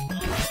chat.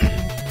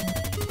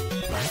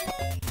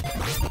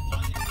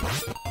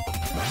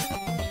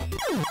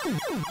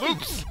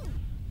 Loops!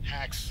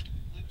 Hacks.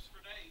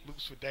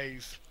 Loops for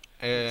days.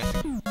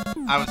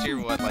 I was here,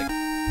 what, like,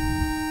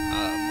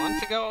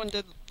 months ago and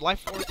did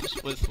Life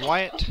Force with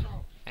Wyatt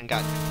and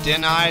got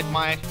denied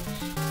my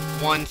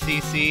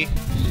 1cc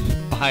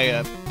by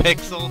a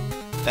pixel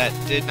that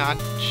did not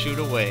shoot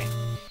away.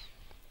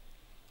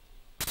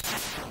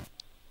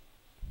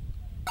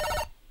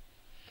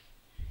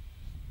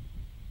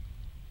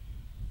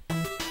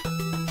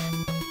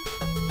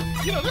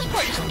 You know, this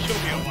part used to kill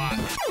me a lot.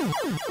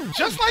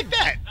 Just like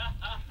that.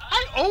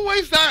 I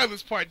always die on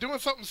this part, doing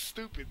something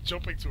stupid,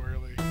 jumping too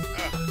early.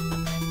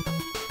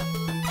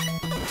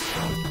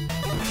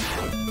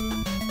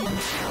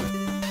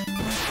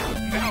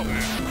 Now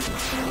then.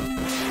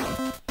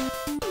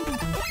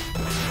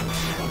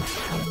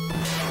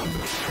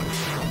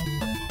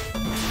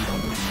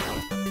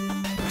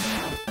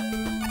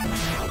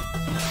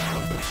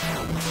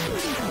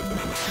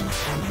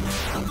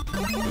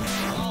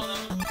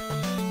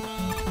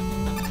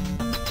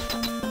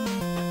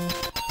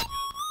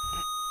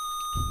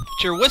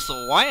 It's your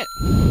whistle, Wyatt.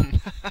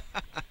 That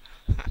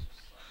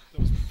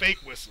was a fake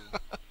whistle.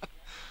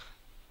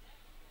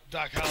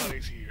 Doc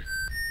Holliday's here.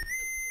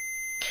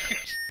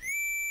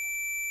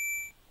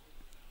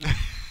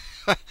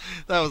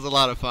 That was a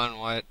lot of fun,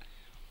 Wyatt.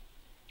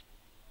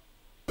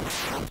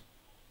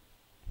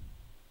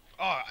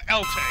 Oh,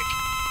 L-Tank.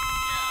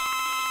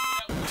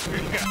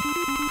 Yeah.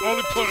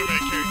 Only Puerto-Man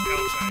carries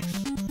L-Tanks.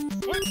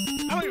 What?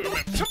 I don't even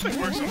remember. Something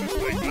works on this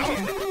thing, but I don't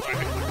remember why.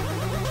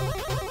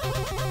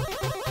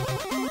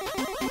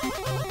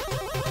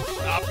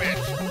 Stop it.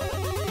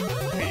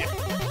 Hey.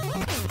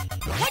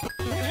 What?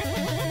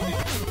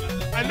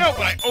 I know,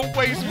 but I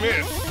always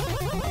miss.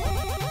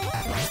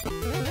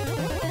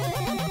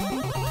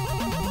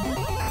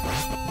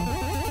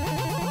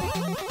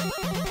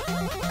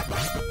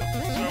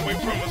 So I wait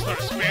for him to start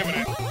spamming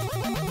it.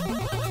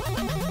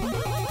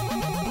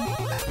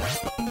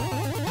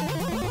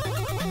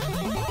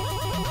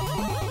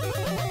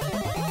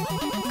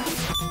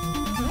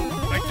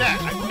 Like that.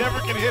 I never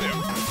can hit him.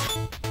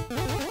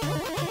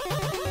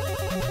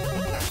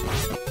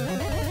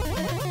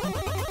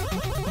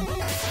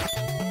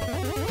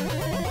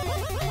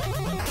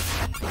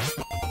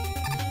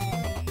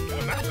 Got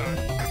him that time.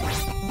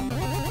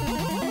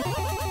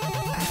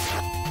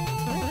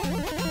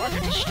 Or I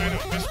could just straight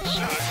up miss the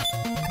shot.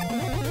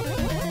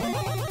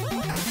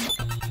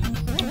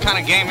 What kind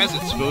of game is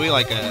it, Spooey?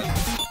 Like a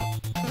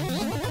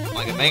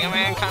Mega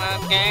Man kind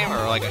of game,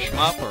 or like a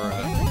shmup, or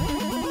a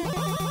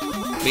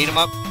beat 'em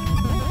up?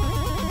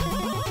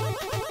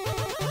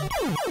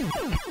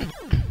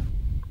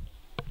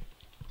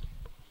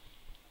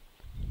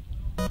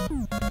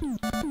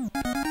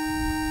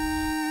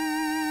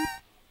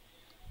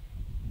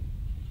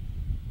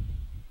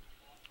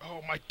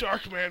 Oh, my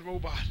Darkman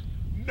robot.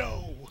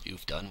 No!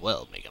 You've done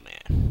well, Mega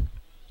Man.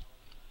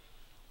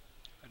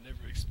 I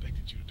never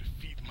expected you to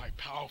defeat my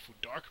powerful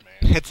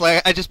Darkman. It's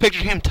like I just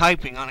pictured him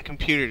typing on a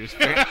computer. Just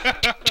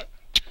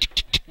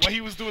While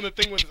he was doing the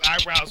thing with his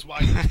eyebrows while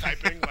he was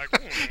typing, like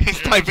he's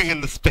typing in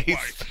the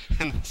space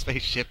in the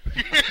spaceship.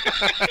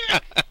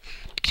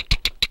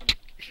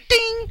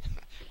 Ding.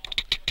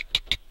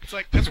 It's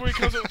like that's where he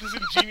comes up with his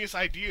ingenious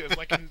ideas,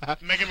 like in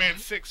Mega Man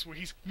 6, where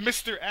he's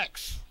Mr.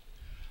 X.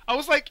 I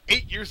was like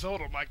 8 years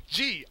old. I'm like,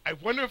 gee, I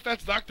wonder if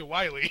that's Dr.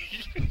 Wily.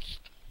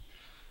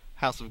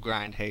 House of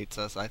Grind hates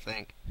us, I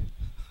think.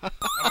 I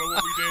don't know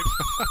what we did.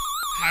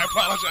 I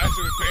apologize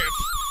in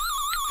advance.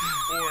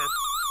 Or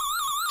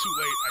too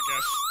late, I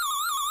guess.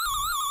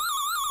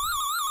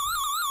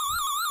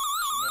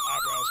 So no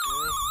eyebrows,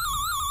 girl.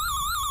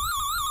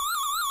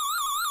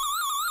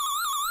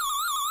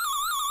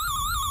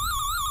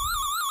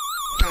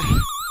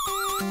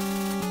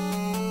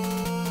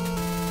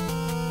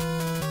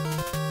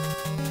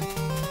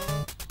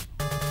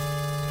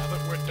 Now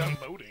that we're done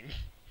loading,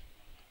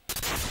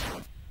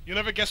 you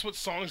never guess what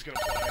song's gonna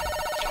play.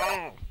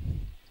 Oh.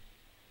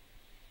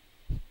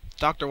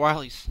 Dr.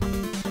 Wily's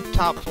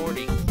top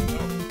 40.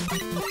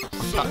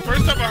 So the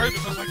first time I heard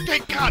this, I was like,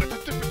 thank God, it's a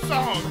different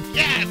song!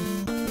 Yes!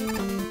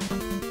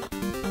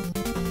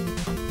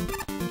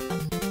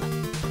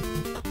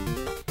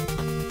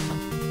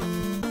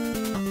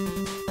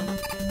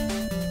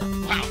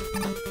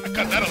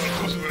 got that a little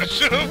closer than I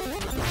should have.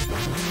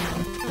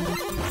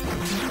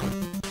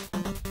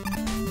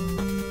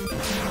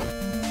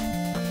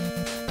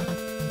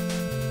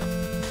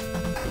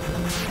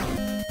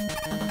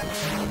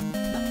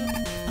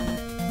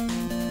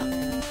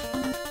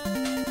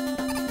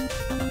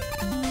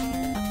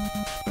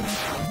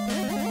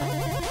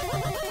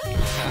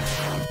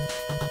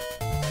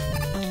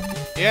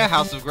 Yeah,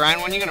 House of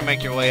Grind, when are you gonna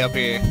make your way up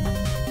here?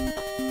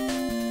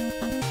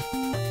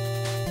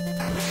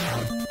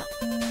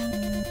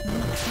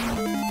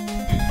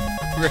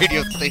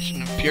 Radio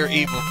station of pure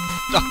evil.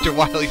 Dr.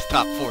 Wily's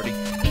top 40. If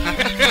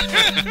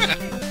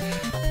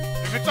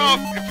it's all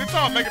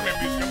Mega Man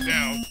music, I'm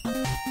down.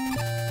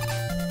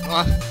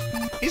 Well,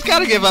 he's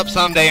gotta give up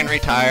someday and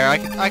retire.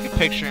 I could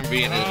picture him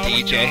being a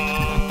DJ.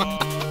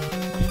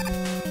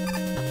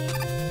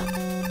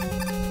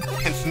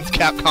 And since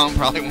Capcom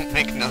probably won't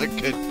make another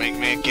good Mega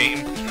Man game,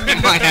 he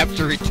might have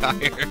to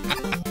retire.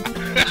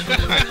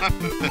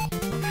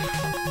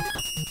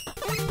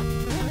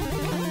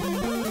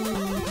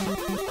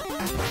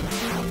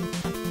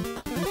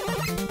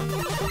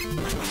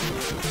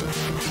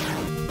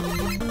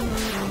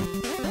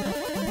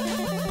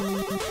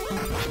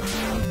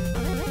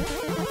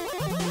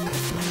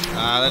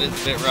 That is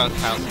a bit rough,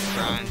 House of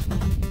Grind.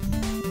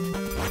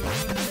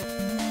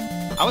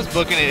 I was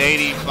booking at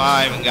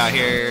 85 and got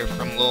here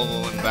from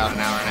Louisville in about an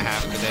hour and a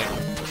half today.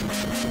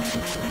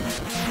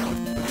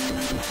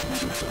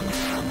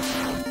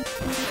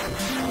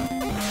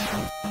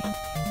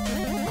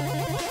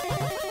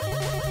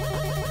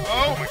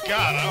 Oh my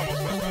god, I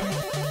almost messed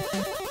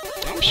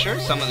up. I'm sure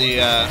some of the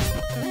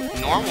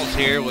normals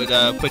here would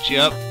put you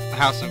up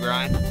House of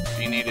Grind if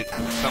you needed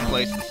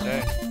someplace to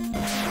stay.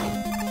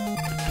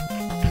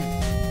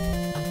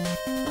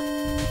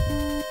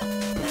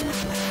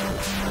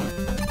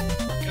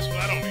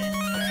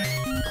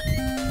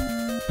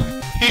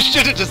 You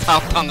should have just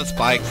hopped on the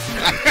spikes.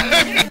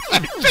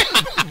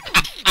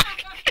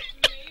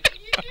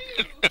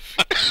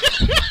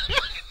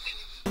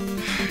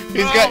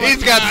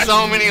 he's got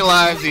so many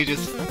lives he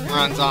just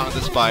runs onto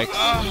the spikes.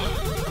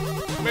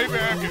 Maybe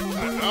I can.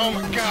 Oh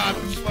my god,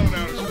 the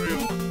slowdown is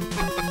real.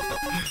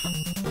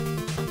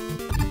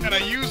 And I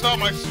used all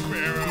my super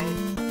arrow.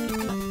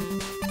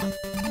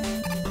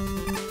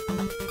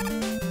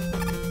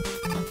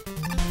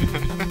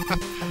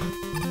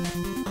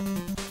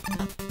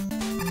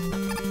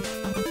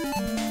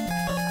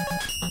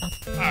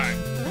 Alright,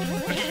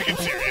 I need to get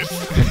serious.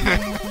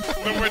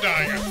 When we're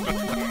dying, I'm stuck.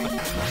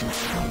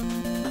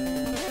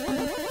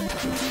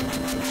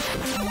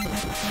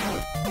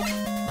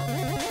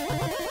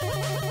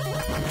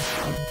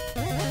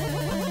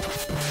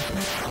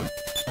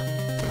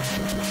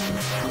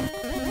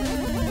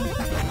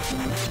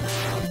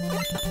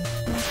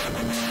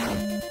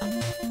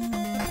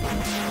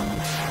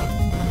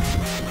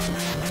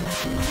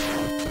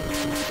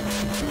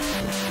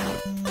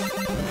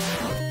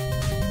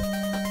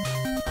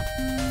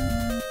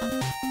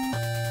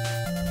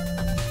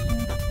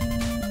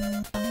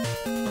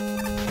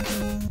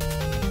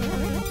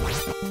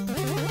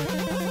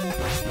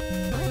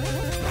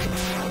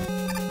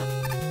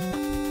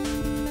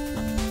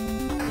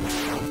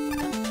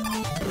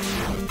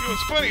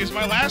 What's funny is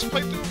my last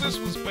playthrough of this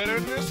was better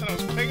than this, and I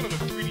was playing it on the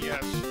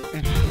 3DS.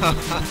 I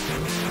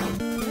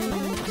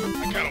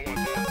kind of want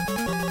that,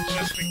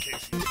 just in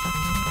case.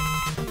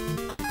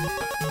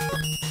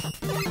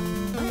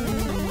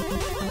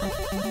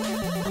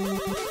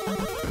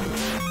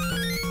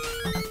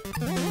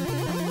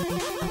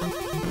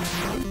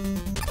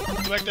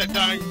 You like that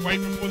dying right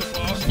before the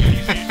boss, the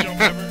easiest jump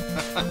ever?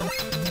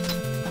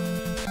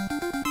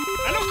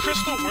 I know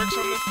Crystal works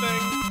on this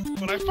thing,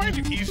 but I find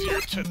it easier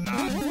to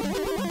not.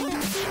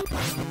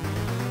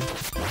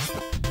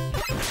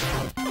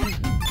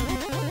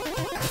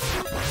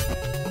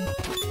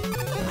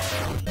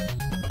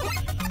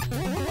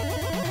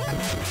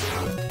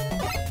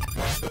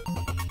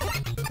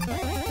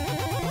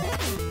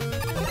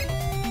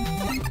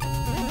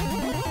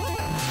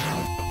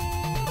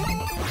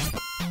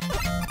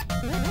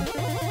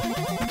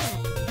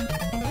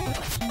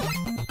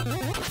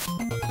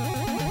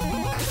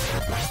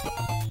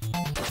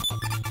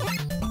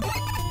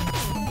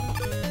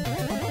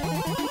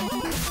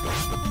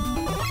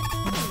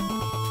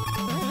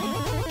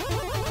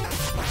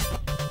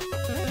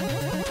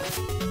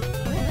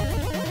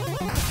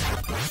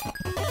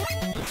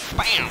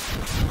 Bam!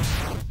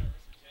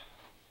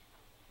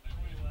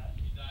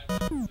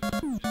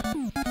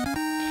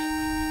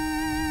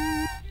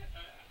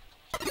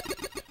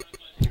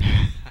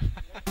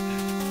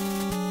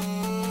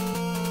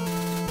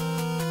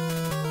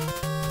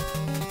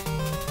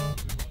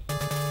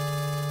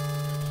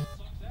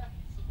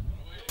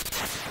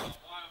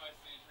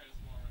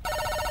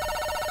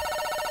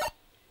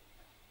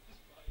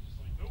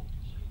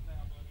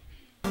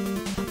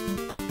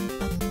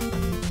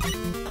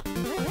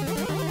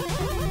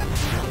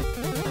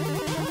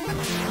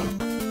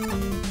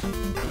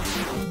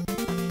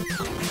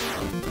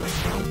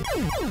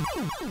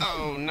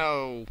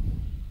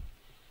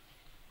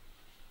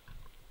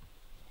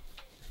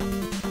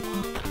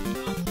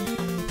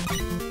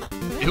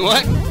 Do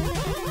what?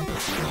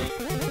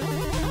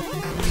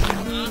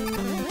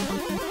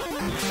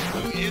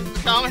 Who is the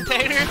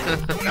commentator?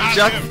 Not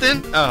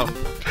Justin? Oh.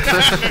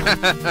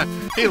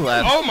 He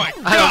left. Oh my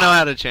god! I don't know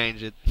how to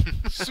change it.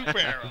 Super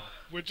arrow.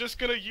 We're just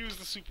gonna use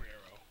the super arrow.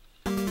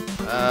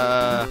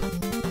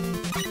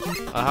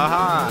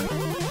 Haha.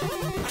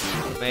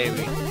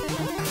 Maybe.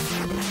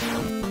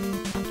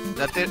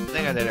 That's it. I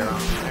think I did it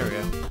wrong. There we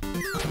go.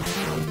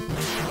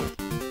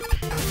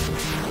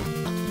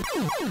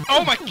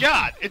 Oh my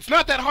god! It's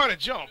not that hard to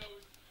jump.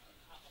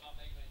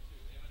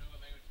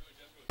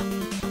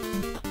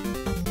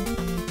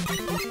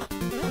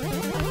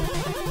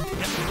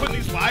 Putting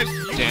these lives to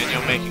use Daniel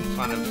right making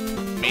fun of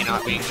me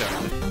not being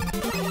Justin.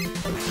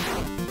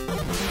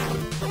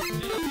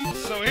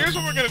 So here's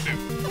what we're gonna do.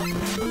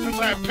 Since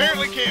I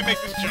apparently can't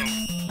make this jump,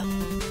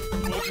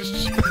 we'll just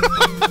shoot.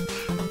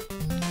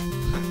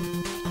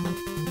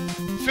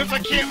 Since I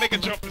can't make a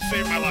jump to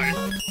save my life.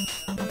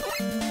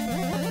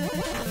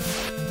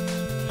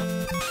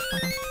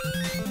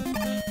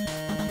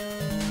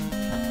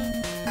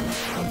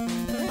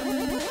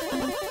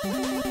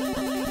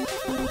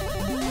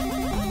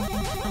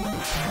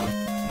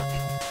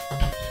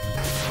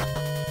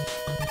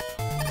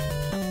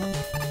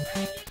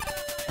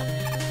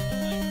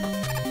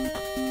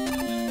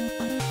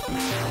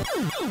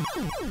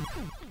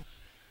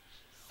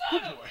 Oh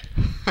boy.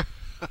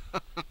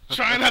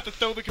 Trying not to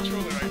throw the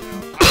controller right now.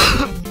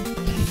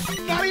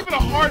 It's not even a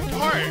hard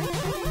part.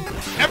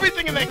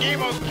 Everything in that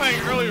game I was playing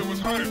earlier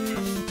was harder than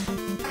this.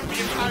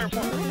 The entire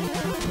part.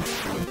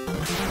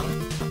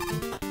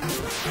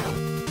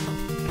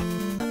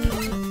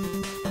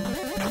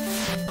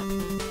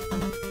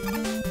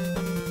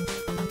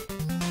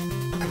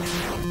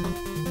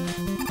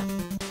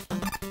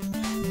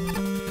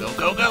 Go,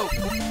 go, go!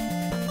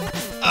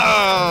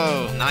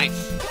 Oh,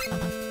 nice.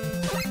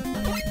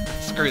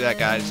 Screw that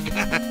guy. Just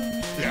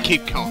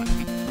keep going. It's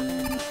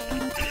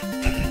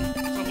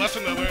a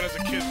lesson I learned as a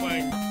kid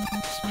playing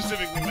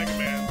specifically Mega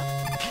Man.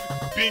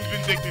 Being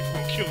vindictive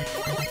will kill you.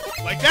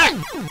 Like that!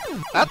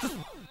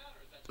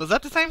 Was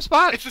that the same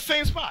spot? It's the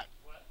same spot.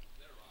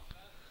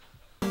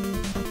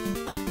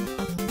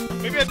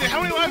 Maybe I did.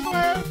 How many lives do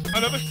I have?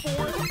 Another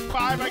 4?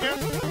 5, I guess?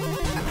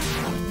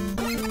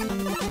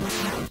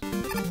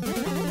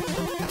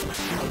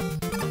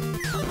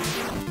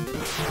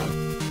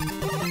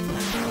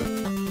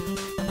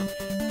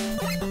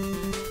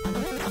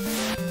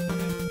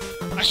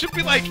 I should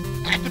be like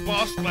at the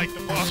boss rush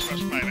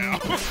by now.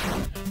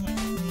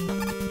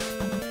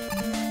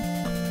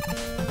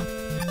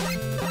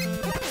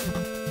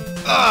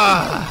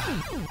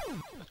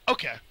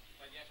 Okay.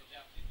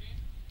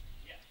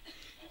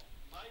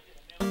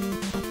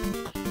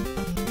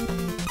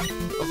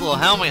 Those little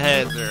helmet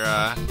heads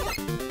are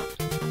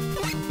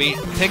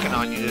picking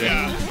on you today.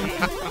 Yeah.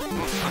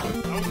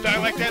 I was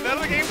dying like that in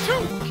another game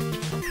too.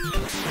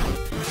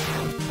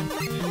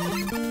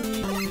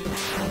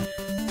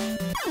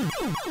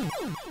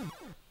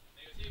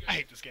 I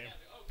hate this game.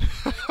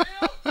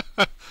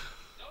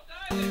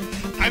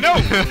 I know! I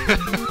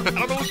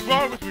don't know what's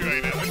wrong with me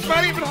right now. It's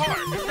not even hard.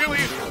 It really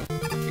isn't.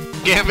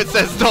 Gambit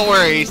says, don't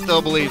worry, he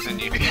still believes in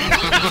you. Look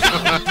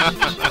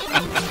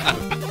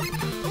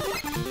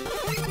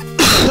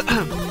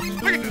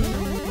at this.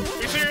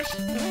 Are you serious?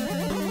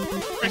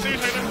 Are you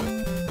serious right now?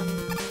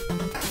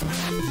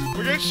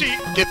 We're gonna cheat.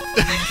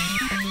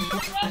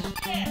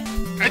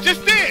 I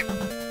just did!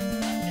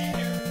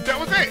 That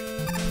was it!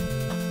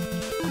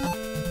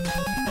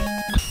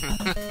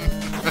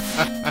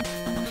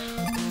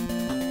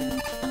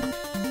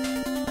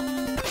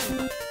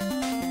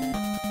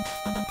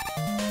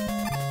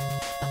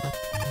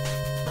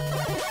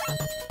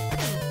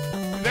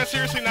 Did that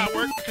seriously not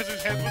work because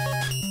his head was...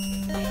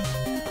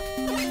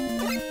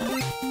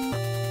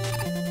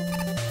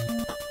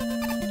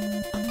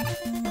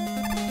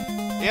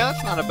 Yeah,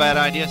 that's not a bad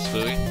idea,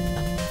 Spooey.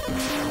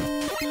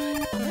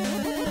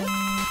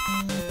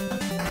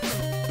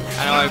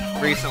 I know I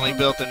recently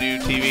built a new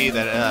TV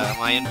that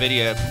my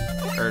NVIDIA,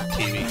 or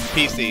TV,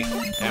 PC,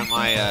 and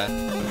my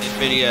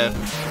NVIDIA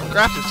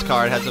graphics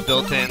card has a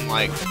built-in,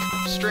 like,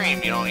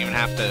 stream. You don't even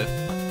have to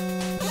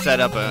set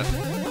up an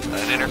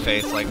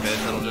interface like this.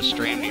 It'll just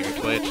stream to your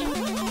Twitch.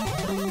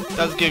 It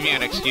does give you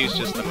an excuse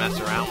just to mess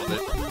around with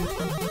it.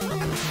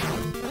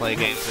 Play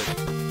games that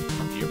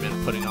you've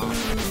been putting on.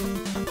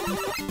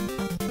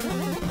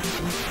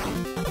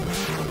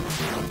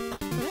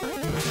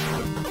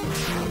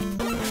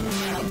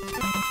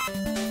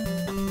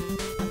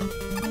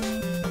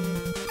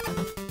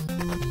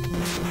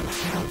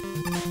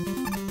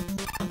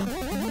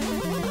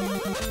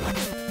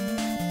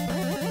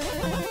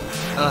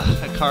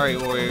 Akari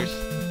Warriors.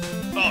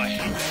 Oh, I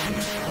hate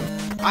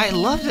that. I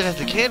loved it as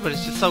a kid, but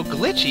it's just so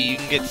glitchy. You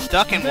can get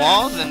stuck in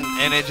walls,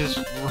 and it just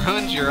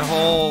ruins your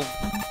whole...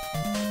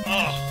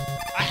 Oh,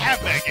 I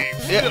have that game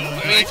still.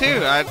 Yeah, me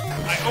too. I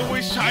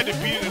always tried to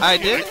beat it. I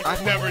did. I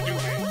could never do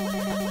it.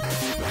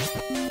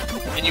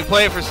 And you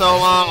play it for so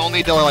long,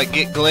 only to like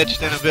get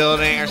glitched in a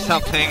building or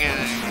something, and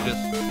then you're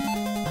just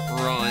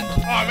ruined.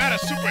 Oh, I'm at a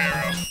super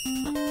arrow.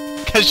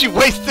 Because you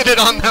wasted it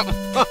on that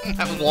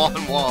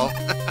one wall.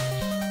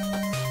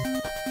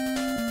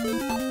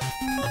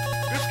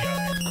 This guy.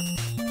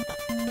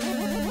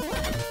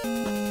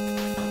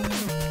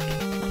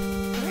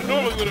 I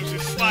normally would have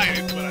just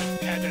slided, but I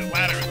had that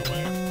ladder in the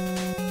way.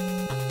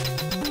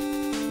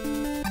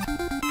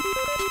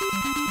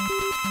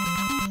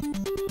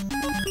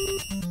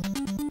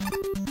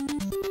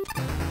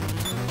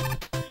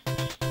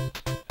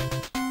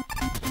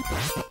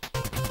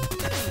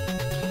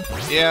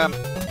 Yeah,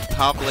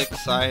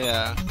 Publix, I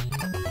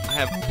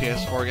have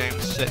PS4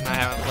 games sitting I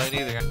haven't played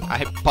either.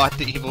 I bought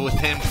The Evil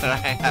Within, but I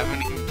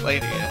haven't even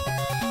played it yet.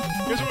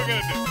 Here's what we're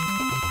gonna do.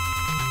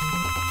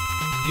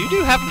 You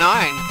do have 9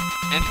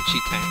 energy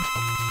tanks.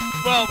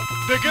 Well,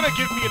 they're gonna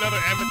give me another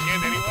M at the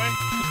end anyway,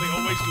 because they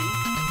always do.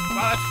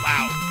 Wow, that's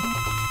loud.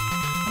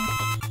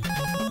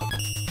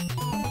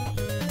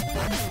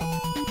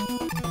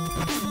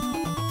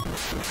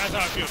 That's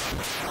how I feel about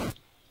that.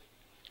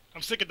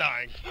 I'm sick of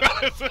dying.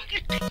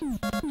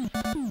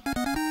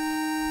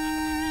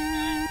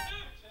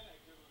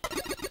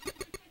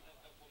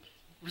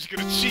 We're just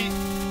gonna cheat,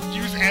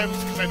 use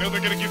M's, because I know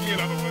they're gonna give me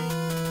another one.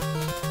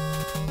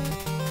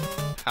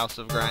 House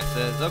of Grind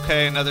says,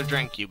 okay, another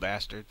drink, you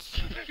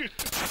bastards.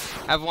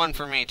 Have one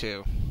for me,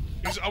 too.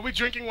 Are we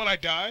drinking when I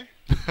die?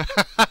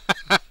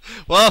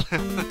 Well,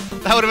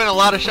 that would have been a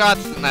lot of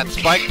shots in that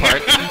spike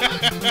part.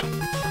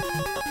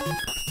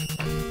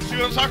 See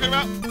what I'm talking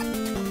about?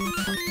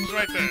 It's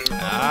right there.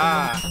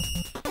 Ah.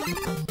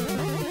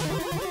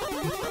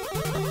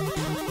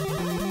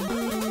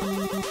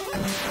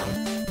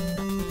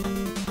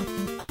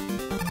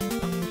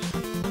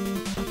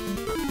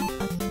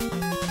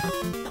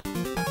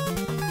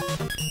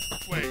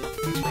 Wait,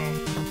 it's wrong.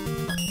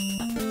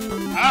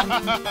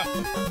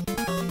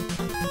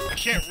 I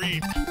can't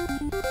read.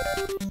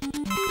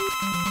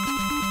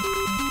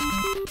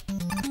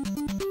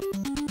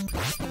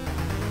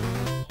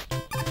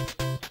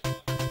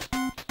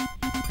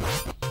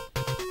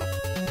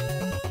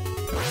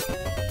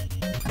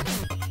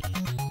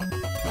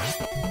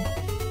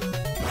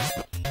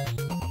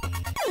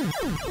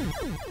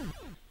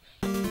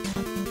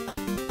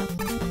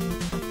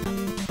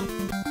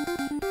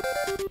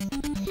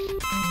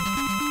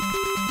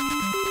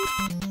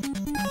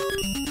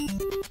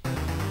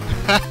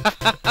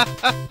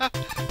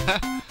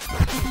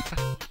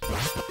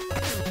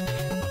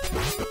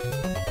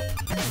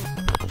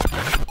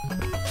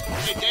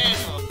 Hey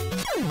Daniel,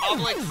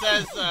 Public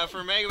says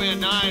for Mega Man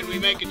 9 we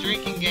make a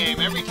drinking game.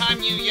 Every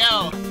time you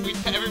yell,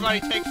 everybody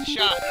takes a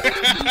shot.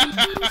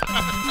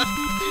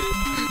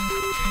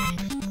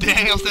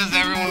 Daniel says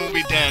everyone will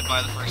be dead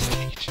by the first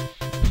stage.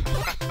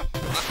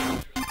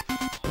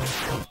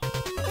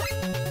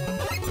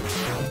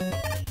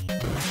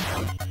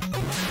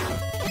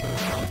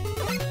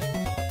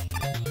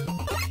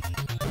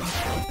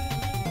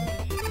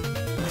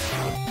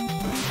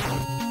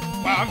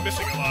 Wow, I'm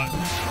missing a lot.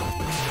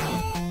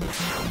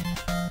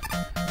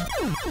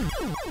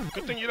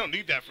 Good thing you don't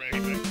need that for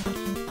anything.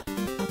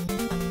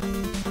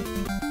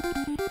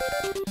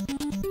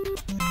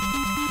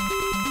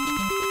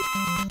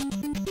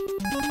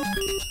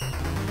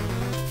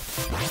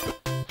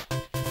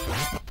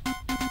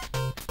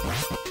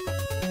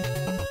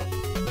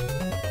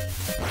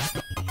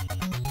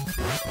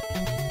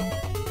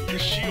 Your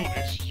shield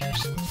is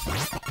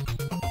useless.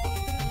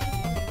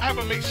 I have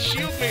a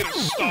shield made of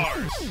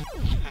stars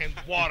and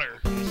water.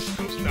 It just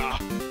goes, nah.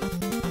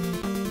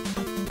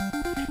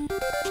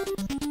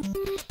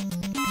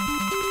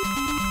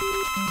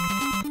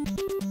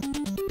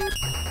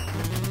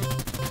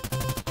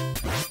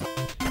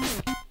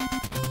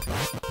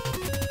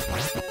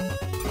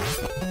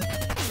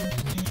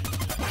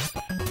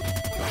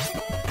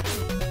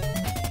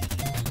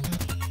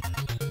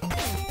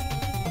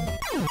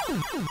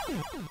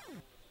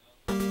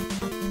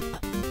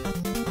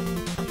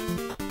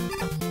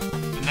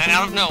 And then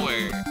out of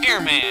nowhere,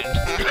 Airman!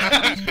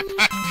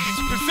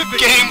 Specific.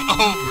 Game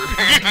over!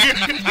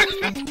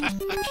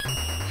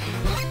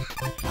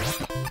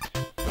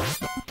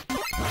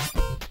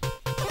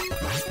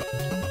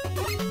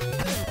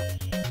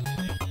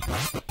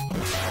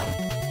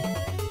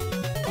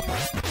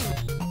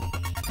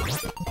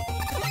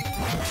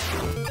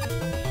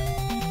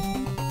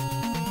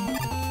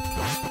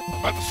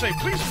 About to say,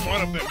 please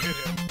one of them hit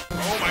him.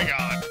 Oh my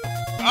god.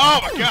 Oh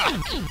my god!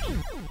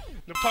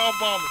 The power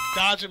bomb is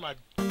dodging my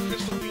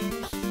crystal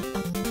beams.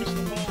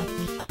 Crystal balls.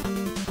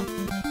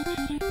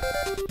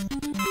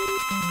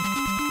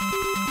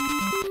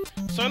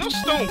 So I know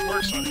stone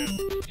works on him,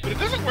 but it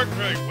doesn't work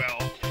very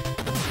well.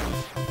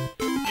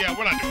 Yeah,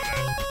 we're not doing that.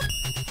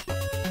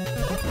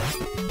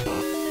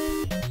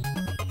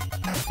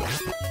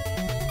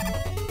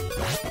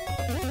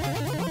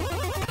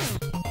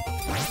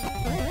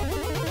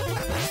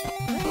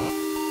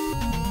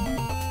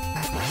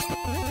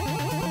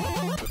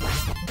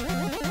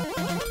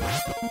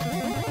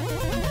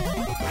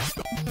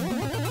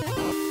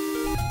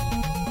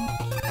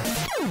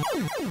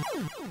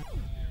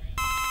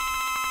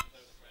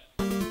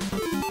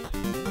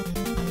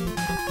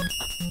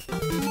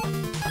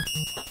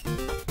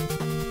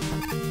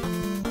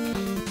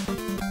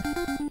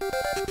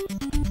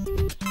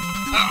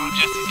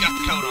 Jesse's got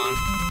the coat on.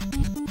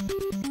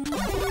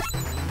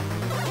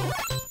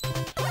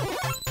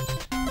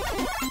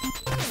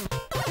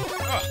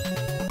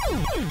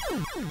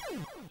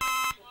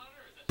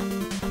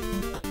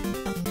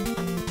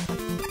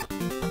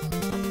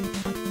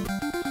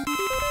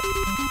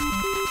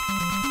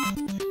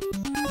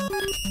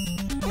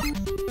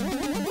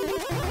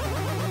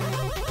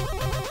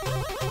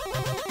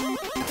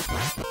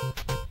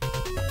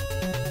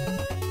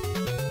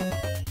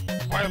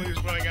 Wiley's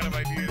running out of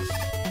ideas.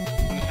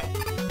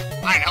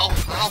 I know,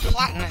 I'll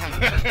flatten him.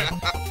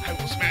 I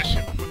will smash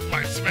him with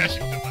my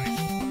smashing device.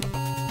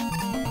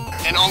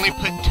 And only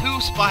put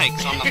 2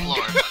 spikes on the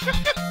floor.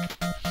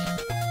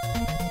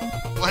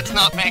 Let's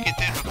not make it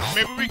difficult.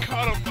 Maybe we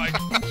caught him like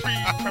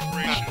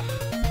pre-preparation.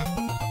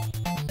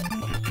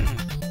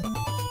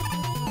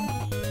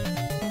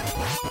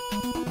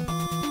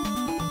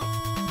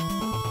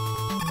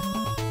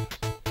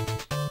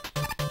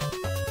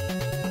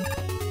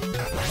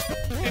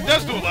 It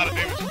does do a lot of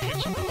damage if you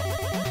hit you.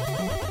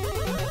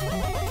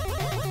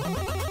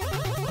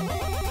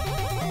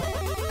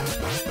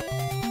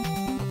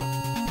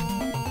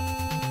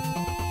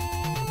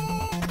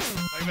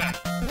 Like that.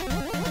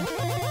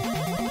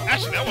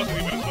 Actually, that wasn't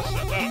even as much as I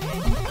thought it was.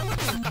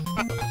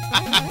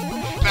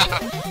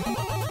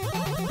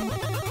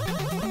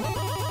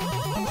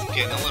 It's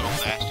getting a little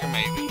faster,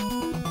 maybe.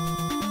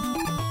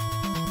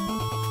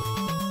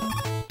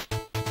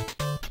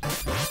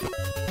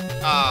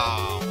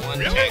 Oh, one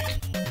Really? tick.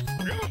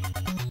 Really?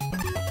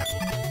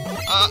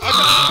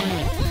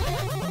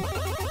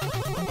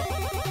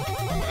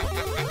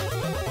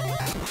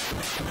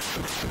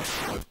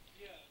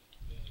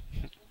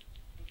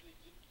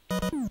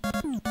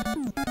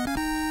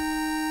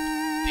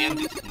 The end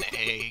is an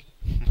A.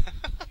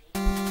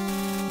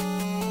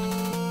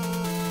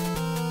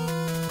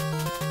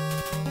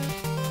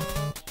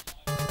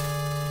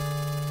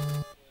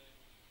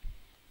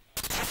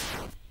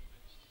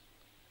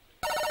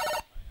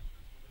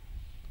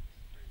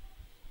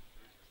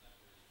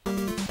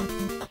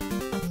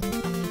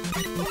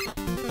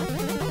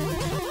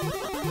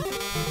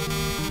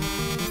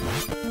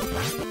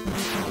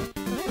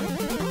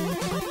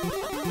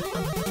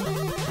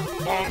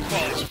 Long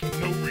falls for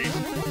no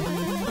reason.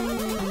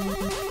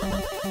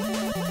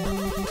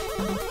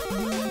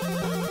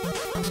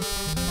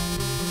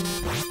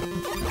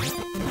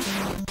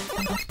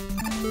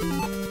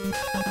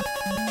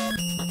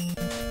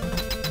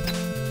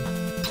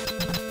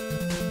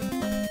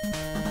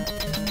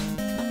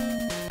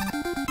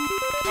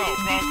 Oh,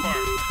 wrong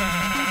part.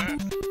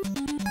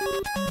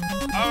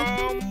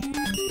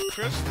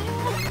 Crystal?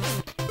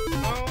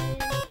 No.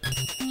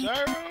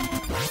 Gyro?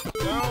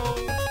 No.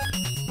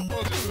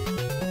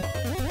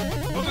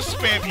 We'll just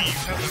spam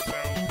E's. How's that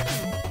sound?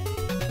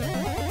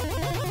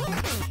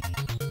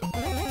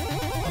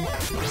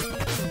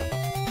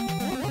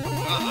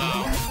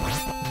 Uh-oh.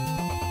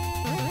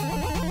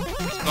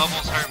 These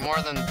bubbles hurt more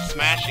than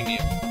smashing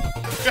you.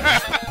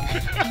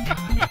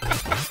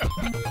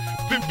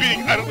 Than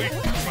being utterly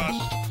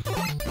crushed.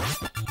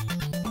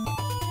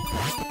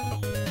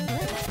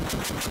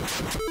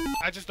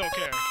 I just don't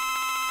care.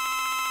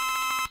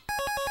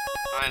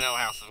 I know,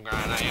 House of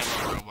Grind. I am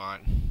a robot.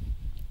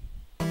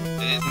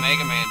 It is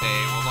Mega Man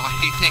Day. Well, why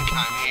do you think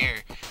I'm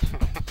here?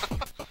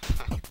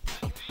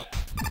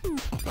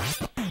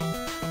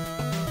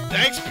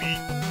 Thanks,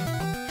 Pete.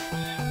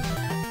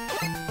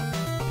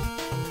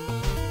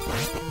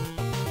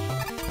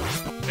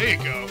 There you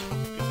go.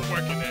 Get some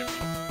work in there.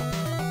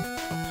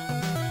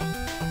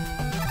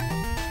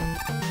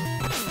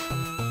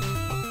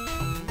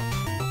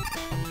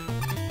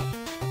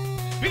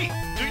 Pete,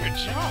 do your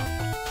job.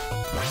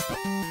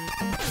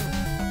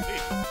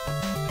 Hey.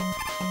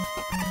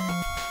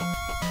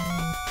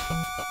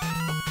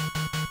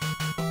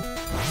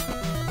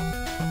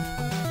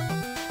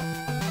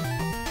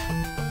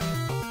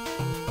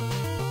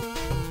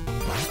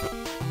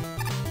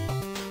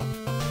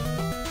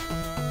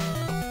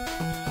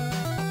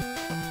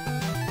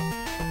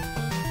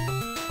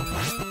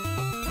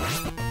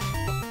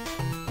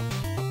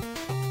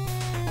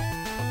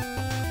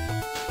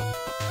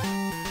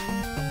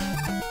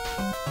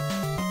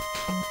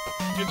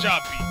 Good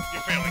job, Pete.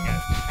 You're failing it.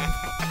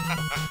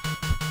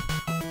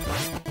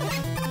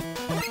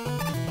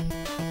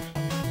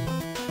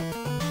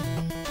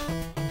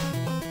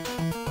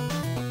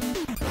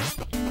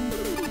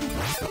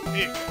 There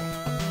you go.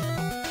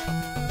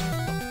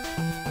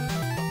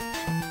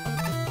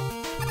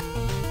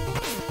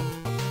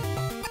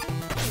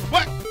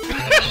 What?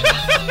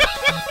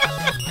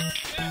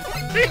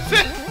 He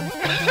said...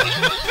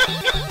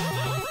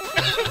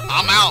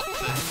 I'm out,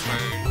 says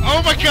Bird.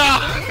 Oh my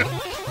god!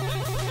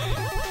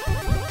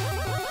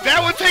 That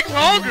would take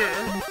longer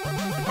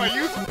if I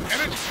use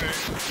energy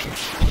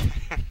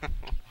thing.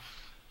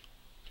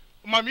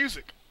 My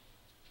music.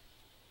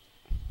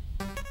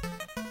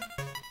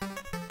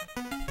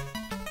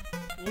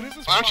 What is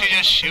this? Why don't you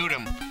just shoot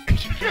him?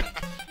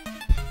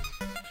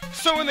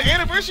 So in the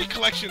anniversary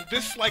collection,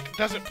 this like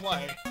doesn't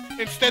play.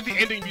 Instead, the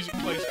ending music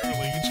plays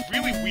early. It's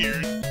really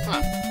weird.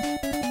 Huh.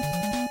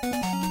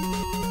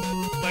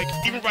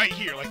 like, even right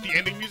here, like, the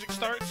ending music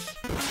starts.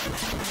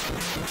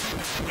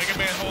 Mega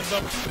Man holds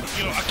up,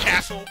 you know, a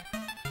castle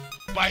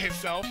by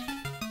himself.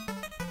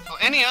 So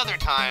any other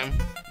time,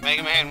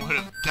 Mega Man would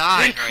have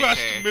died right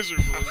crushed there.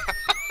 miserably.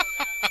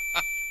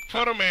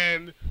 Proto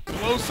Man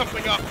blows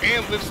something up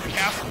and lifts the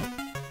castle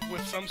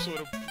with some sort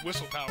of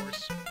whistle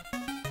powers.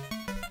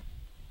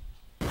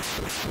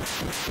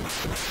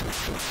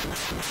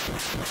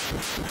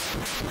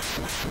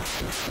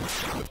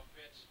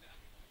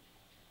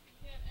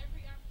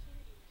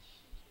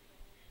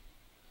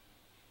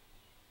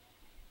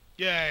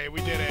 Yay, we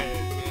did it.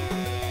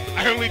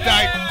 I only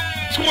died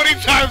 20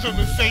 times on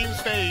the same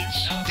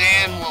stage.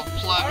 Dan will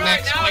plug Alright,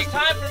 next now week. it's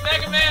time for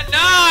Mega Man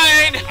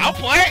 9! I'll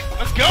play it.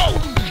 Let's go.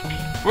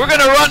 We're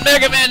gonna run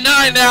Mega Man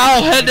 9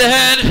 now, head to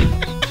head.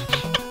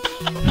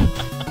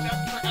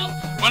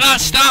 We're not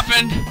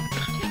stopping,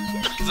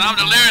 because I'm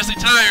deliriously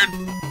tired.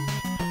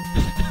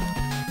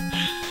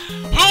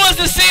 Who wants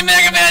to see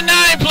Mega Man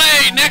 9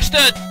 play next to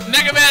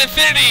Mega Man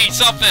Infinity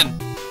something?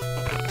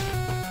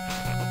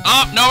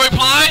 Oh, no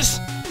replies?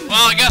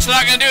 Well, I guess we're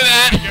not gonna do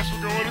that. Guess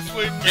we're going to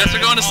sleep. Guess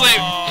we're going to sleep.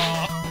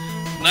 Aww.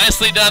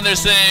 Nicely done, they're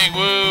saying.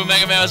 Woo,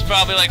 Mega Man was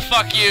probably like,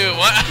 fuck you.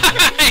 What?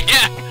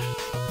 Yeah.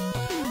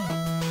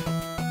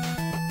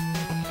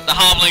 The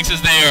Hoblinks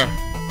is there.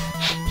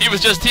 He was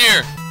just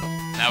here.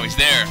 Now he's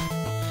there.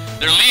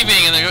 They're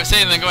leaving and they're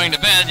saying they're going to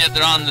bed, yet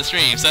they're on the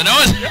stream. So no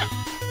one's... Yeah,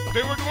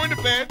 they were going to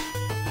bed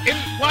and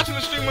watching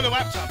the stream on their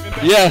laptop. In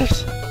bed.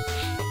 Yes.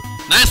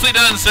 Nicely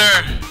done, sir.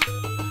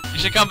 You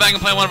should come back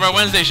and play one of our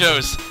Wednesday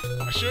shows.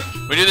 I should.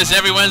 We do this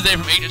every Wednesday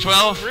from 8 to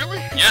 12. Really?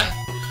 Yeah.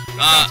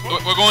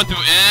 We're going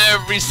through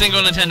every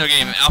single Nintendo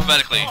game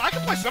alphabetically. Oh, I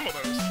can play some of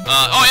those.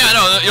 Oh yeah,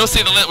 no, you'll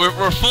see the list.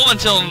 We're full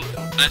until,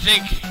 I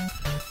think,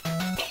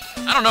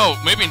 I don't know,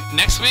 maybe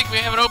next week we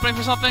have an opening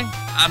for something?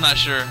 I'm not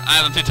sure.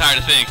 I'm too tired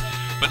to think.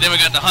 But then we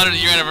got the 100th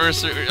year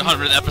anniversary,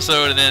 100th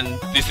episode, and then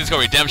these things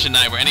called Redemption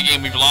Night, where any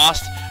game we've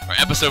lost, or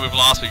episode we've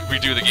lost, we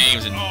redo the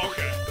games, and Oh,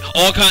 okay.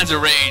 all kinds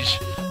of rage.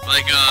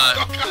 Like,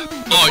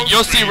 oh,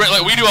 you'll see,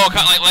 like, we do all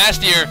kinds, like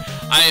last year,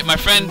 my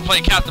friend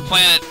played Captain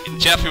Planet, and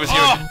Jeff, who was here.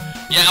 Oh.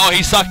 Yeah, oh,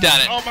 he sucked at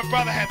it. Oh, my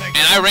brother had that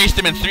game. And I raced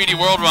him in 3D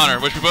World Runner,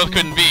 which we both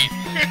couldn't beat.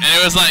 And it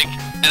was like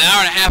an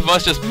hour and a half of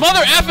us just, mother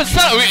effing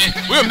son!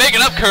 We were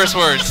making up curse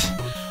words.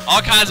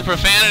 All kinds of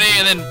profanity,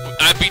 and then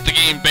I beat the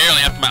game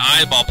barely after my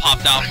eyeball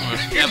popped out from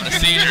having a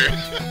seizure.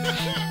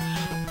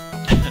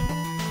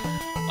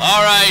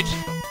 Alright.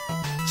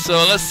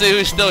 So let's see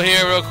who's still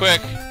here real quick.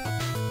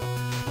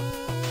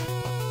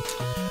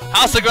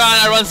 House of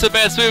Grind, I Run So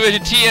Bad, Sweet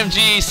Vision,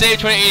 TMG, Save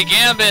 28,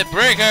 Gambit,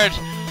 Breakheart.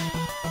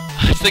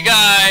 It's the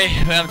guy,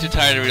 I'm too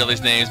tired to read all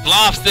these names.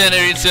 Blobston,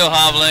 Arian Seal,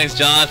 Hoblinks,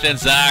 Jonathan,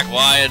 Zach,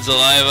 Wyatt,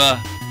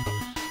 Zaliva.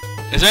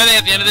 Is there anything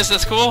at the end of this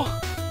that's cool? No.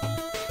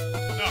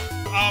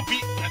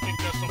 Beat, I think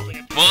does something.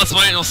 At the Well, let's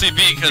wait and we'll see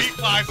Beat, because Beat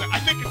flies. I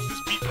think it's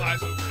just Beat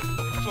flies over.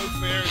 It floats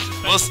there.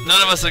 It's just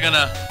none of us are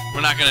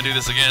we're not gonna do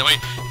this again. Wait,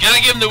 gotta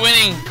give him the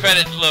winning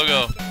credit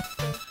logo.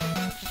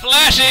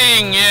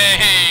 Flashing!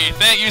 Yay!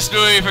 Thank you,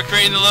 Stewie, for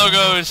creating the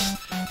logos.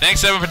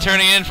 Thanks, everyone, for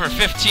turning in for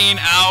 15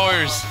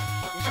 hours.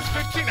 Was this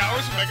 15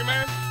 hours of Mega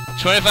Man?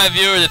 25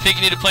 viewers. I think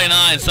you need to play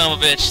 9, son of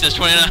a bitch. There's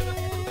 29.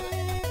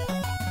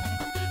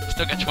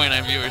 Still got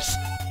 29 viewers.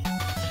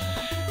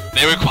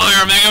 They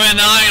require Mega Man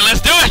 9. Let's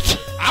do it!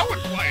 I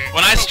would play it.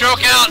 When I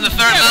stroke out in the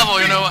 3rd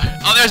level, you know what?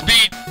 Oh, there's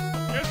Beat.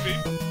 Yes,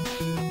 Beat.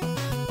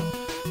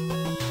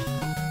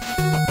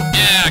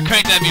 Yeah,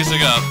 crank that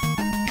music up.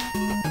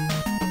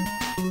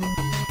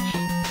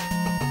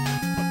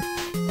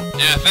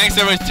 Yeah, thanks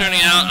everyone for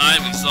turning out.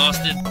 I'm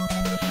exhausted.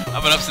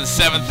 I've been up since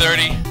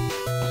 7:30.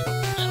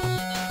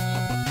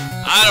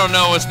 I don't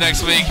know what's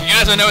next week. You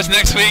guys want to know what's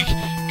next week?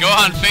 Go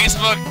on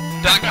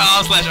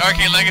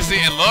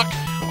Facebook.com/ArcadeLegacy and look,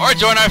 or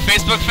join our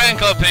Facebook fan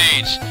club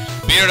page.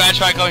 Beat or Die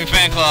Try Clubbing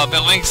Fan Club. The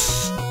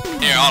links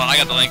here. Hold on, I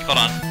got the link. Hold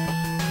on.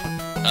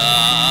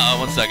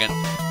 1 second.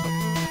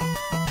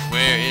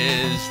 Where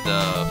is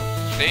the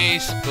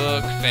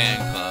Facebook fan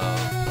club?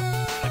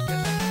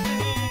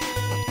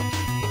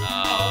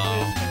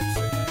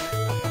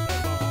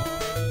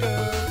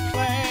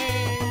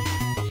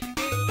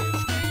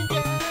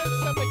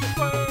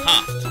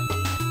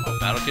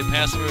 Battle Kid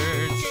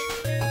passwords.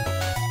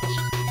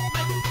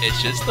 It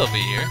should still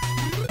be here.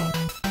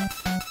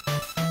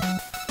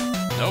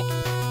 Nope.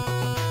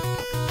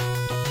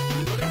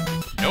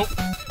 Nope.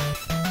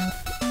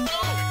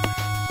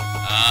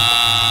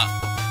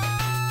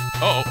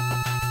 Oh.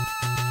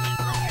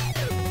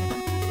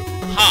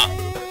 Huh.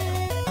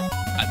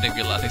 I think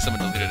someone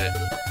deleted it.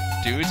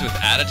 Dudes with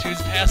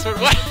attitudes password?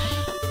 What?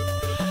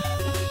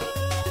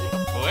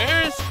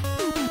 Where's?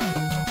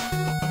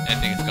 I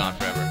think it's gone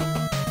forever.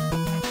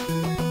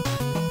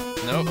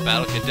 Nope,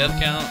 Battle Kid death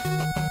count.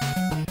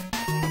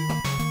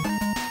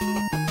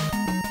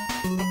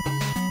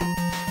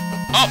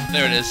 Oh,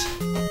 there it is.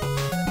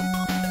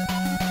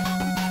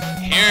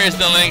 Here is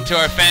the link to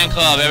our fan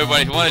club,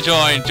 everybody. If you want to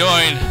join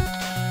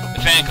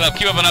the fan club.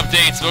 Keep up on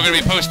updates. We're going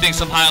to be posting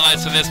some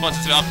highlights from this once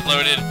it's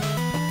uploaded.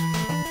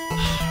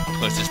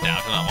 Close this down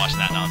if I'm not watching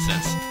that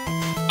nonsense.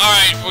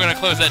 Alright, we're gonna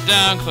close that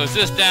down, close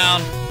this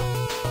down.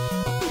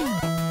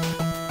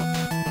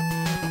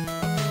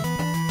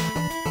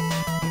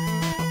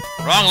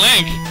 Wrong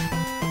link.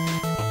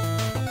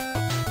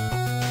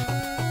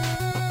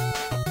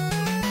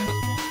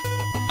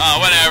 Oh,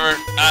 whatever.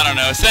 I don't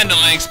know. Send a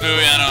link, Spooey.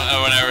 I don't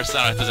know. Whatever. So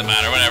it doesn't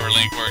matter. Whatever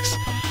link works.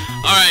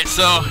 Alright,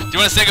 so, do you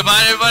want to say goodbye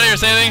to everybody or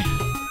say anything?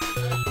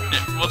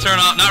 Yeah, we'll turn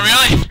off. Not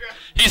really?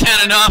 He's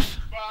had enough.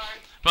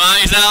 Bye.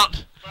 He's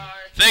out.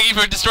 Thank you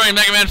for destroying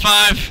Mega Man 5.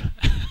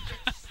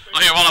 Oh,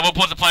 here, hold on. We'll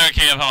put the player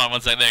cam. Hold on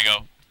one second. There you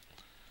go.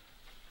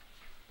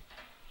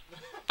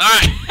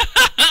 Alright.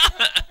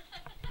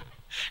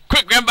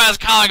 Quick, grab by his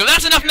collar and go,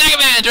 that's enough Mega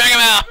Man! Drag him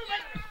out!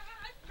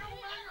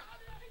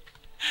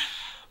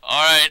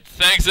 Alright,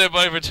 thanks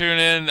everybody for tuning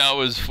in. That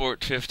was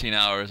 15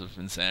 hours of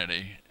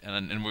insanity.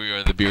 And we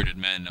are the bearded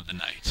men of the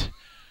night.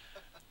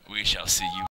 We shall see you.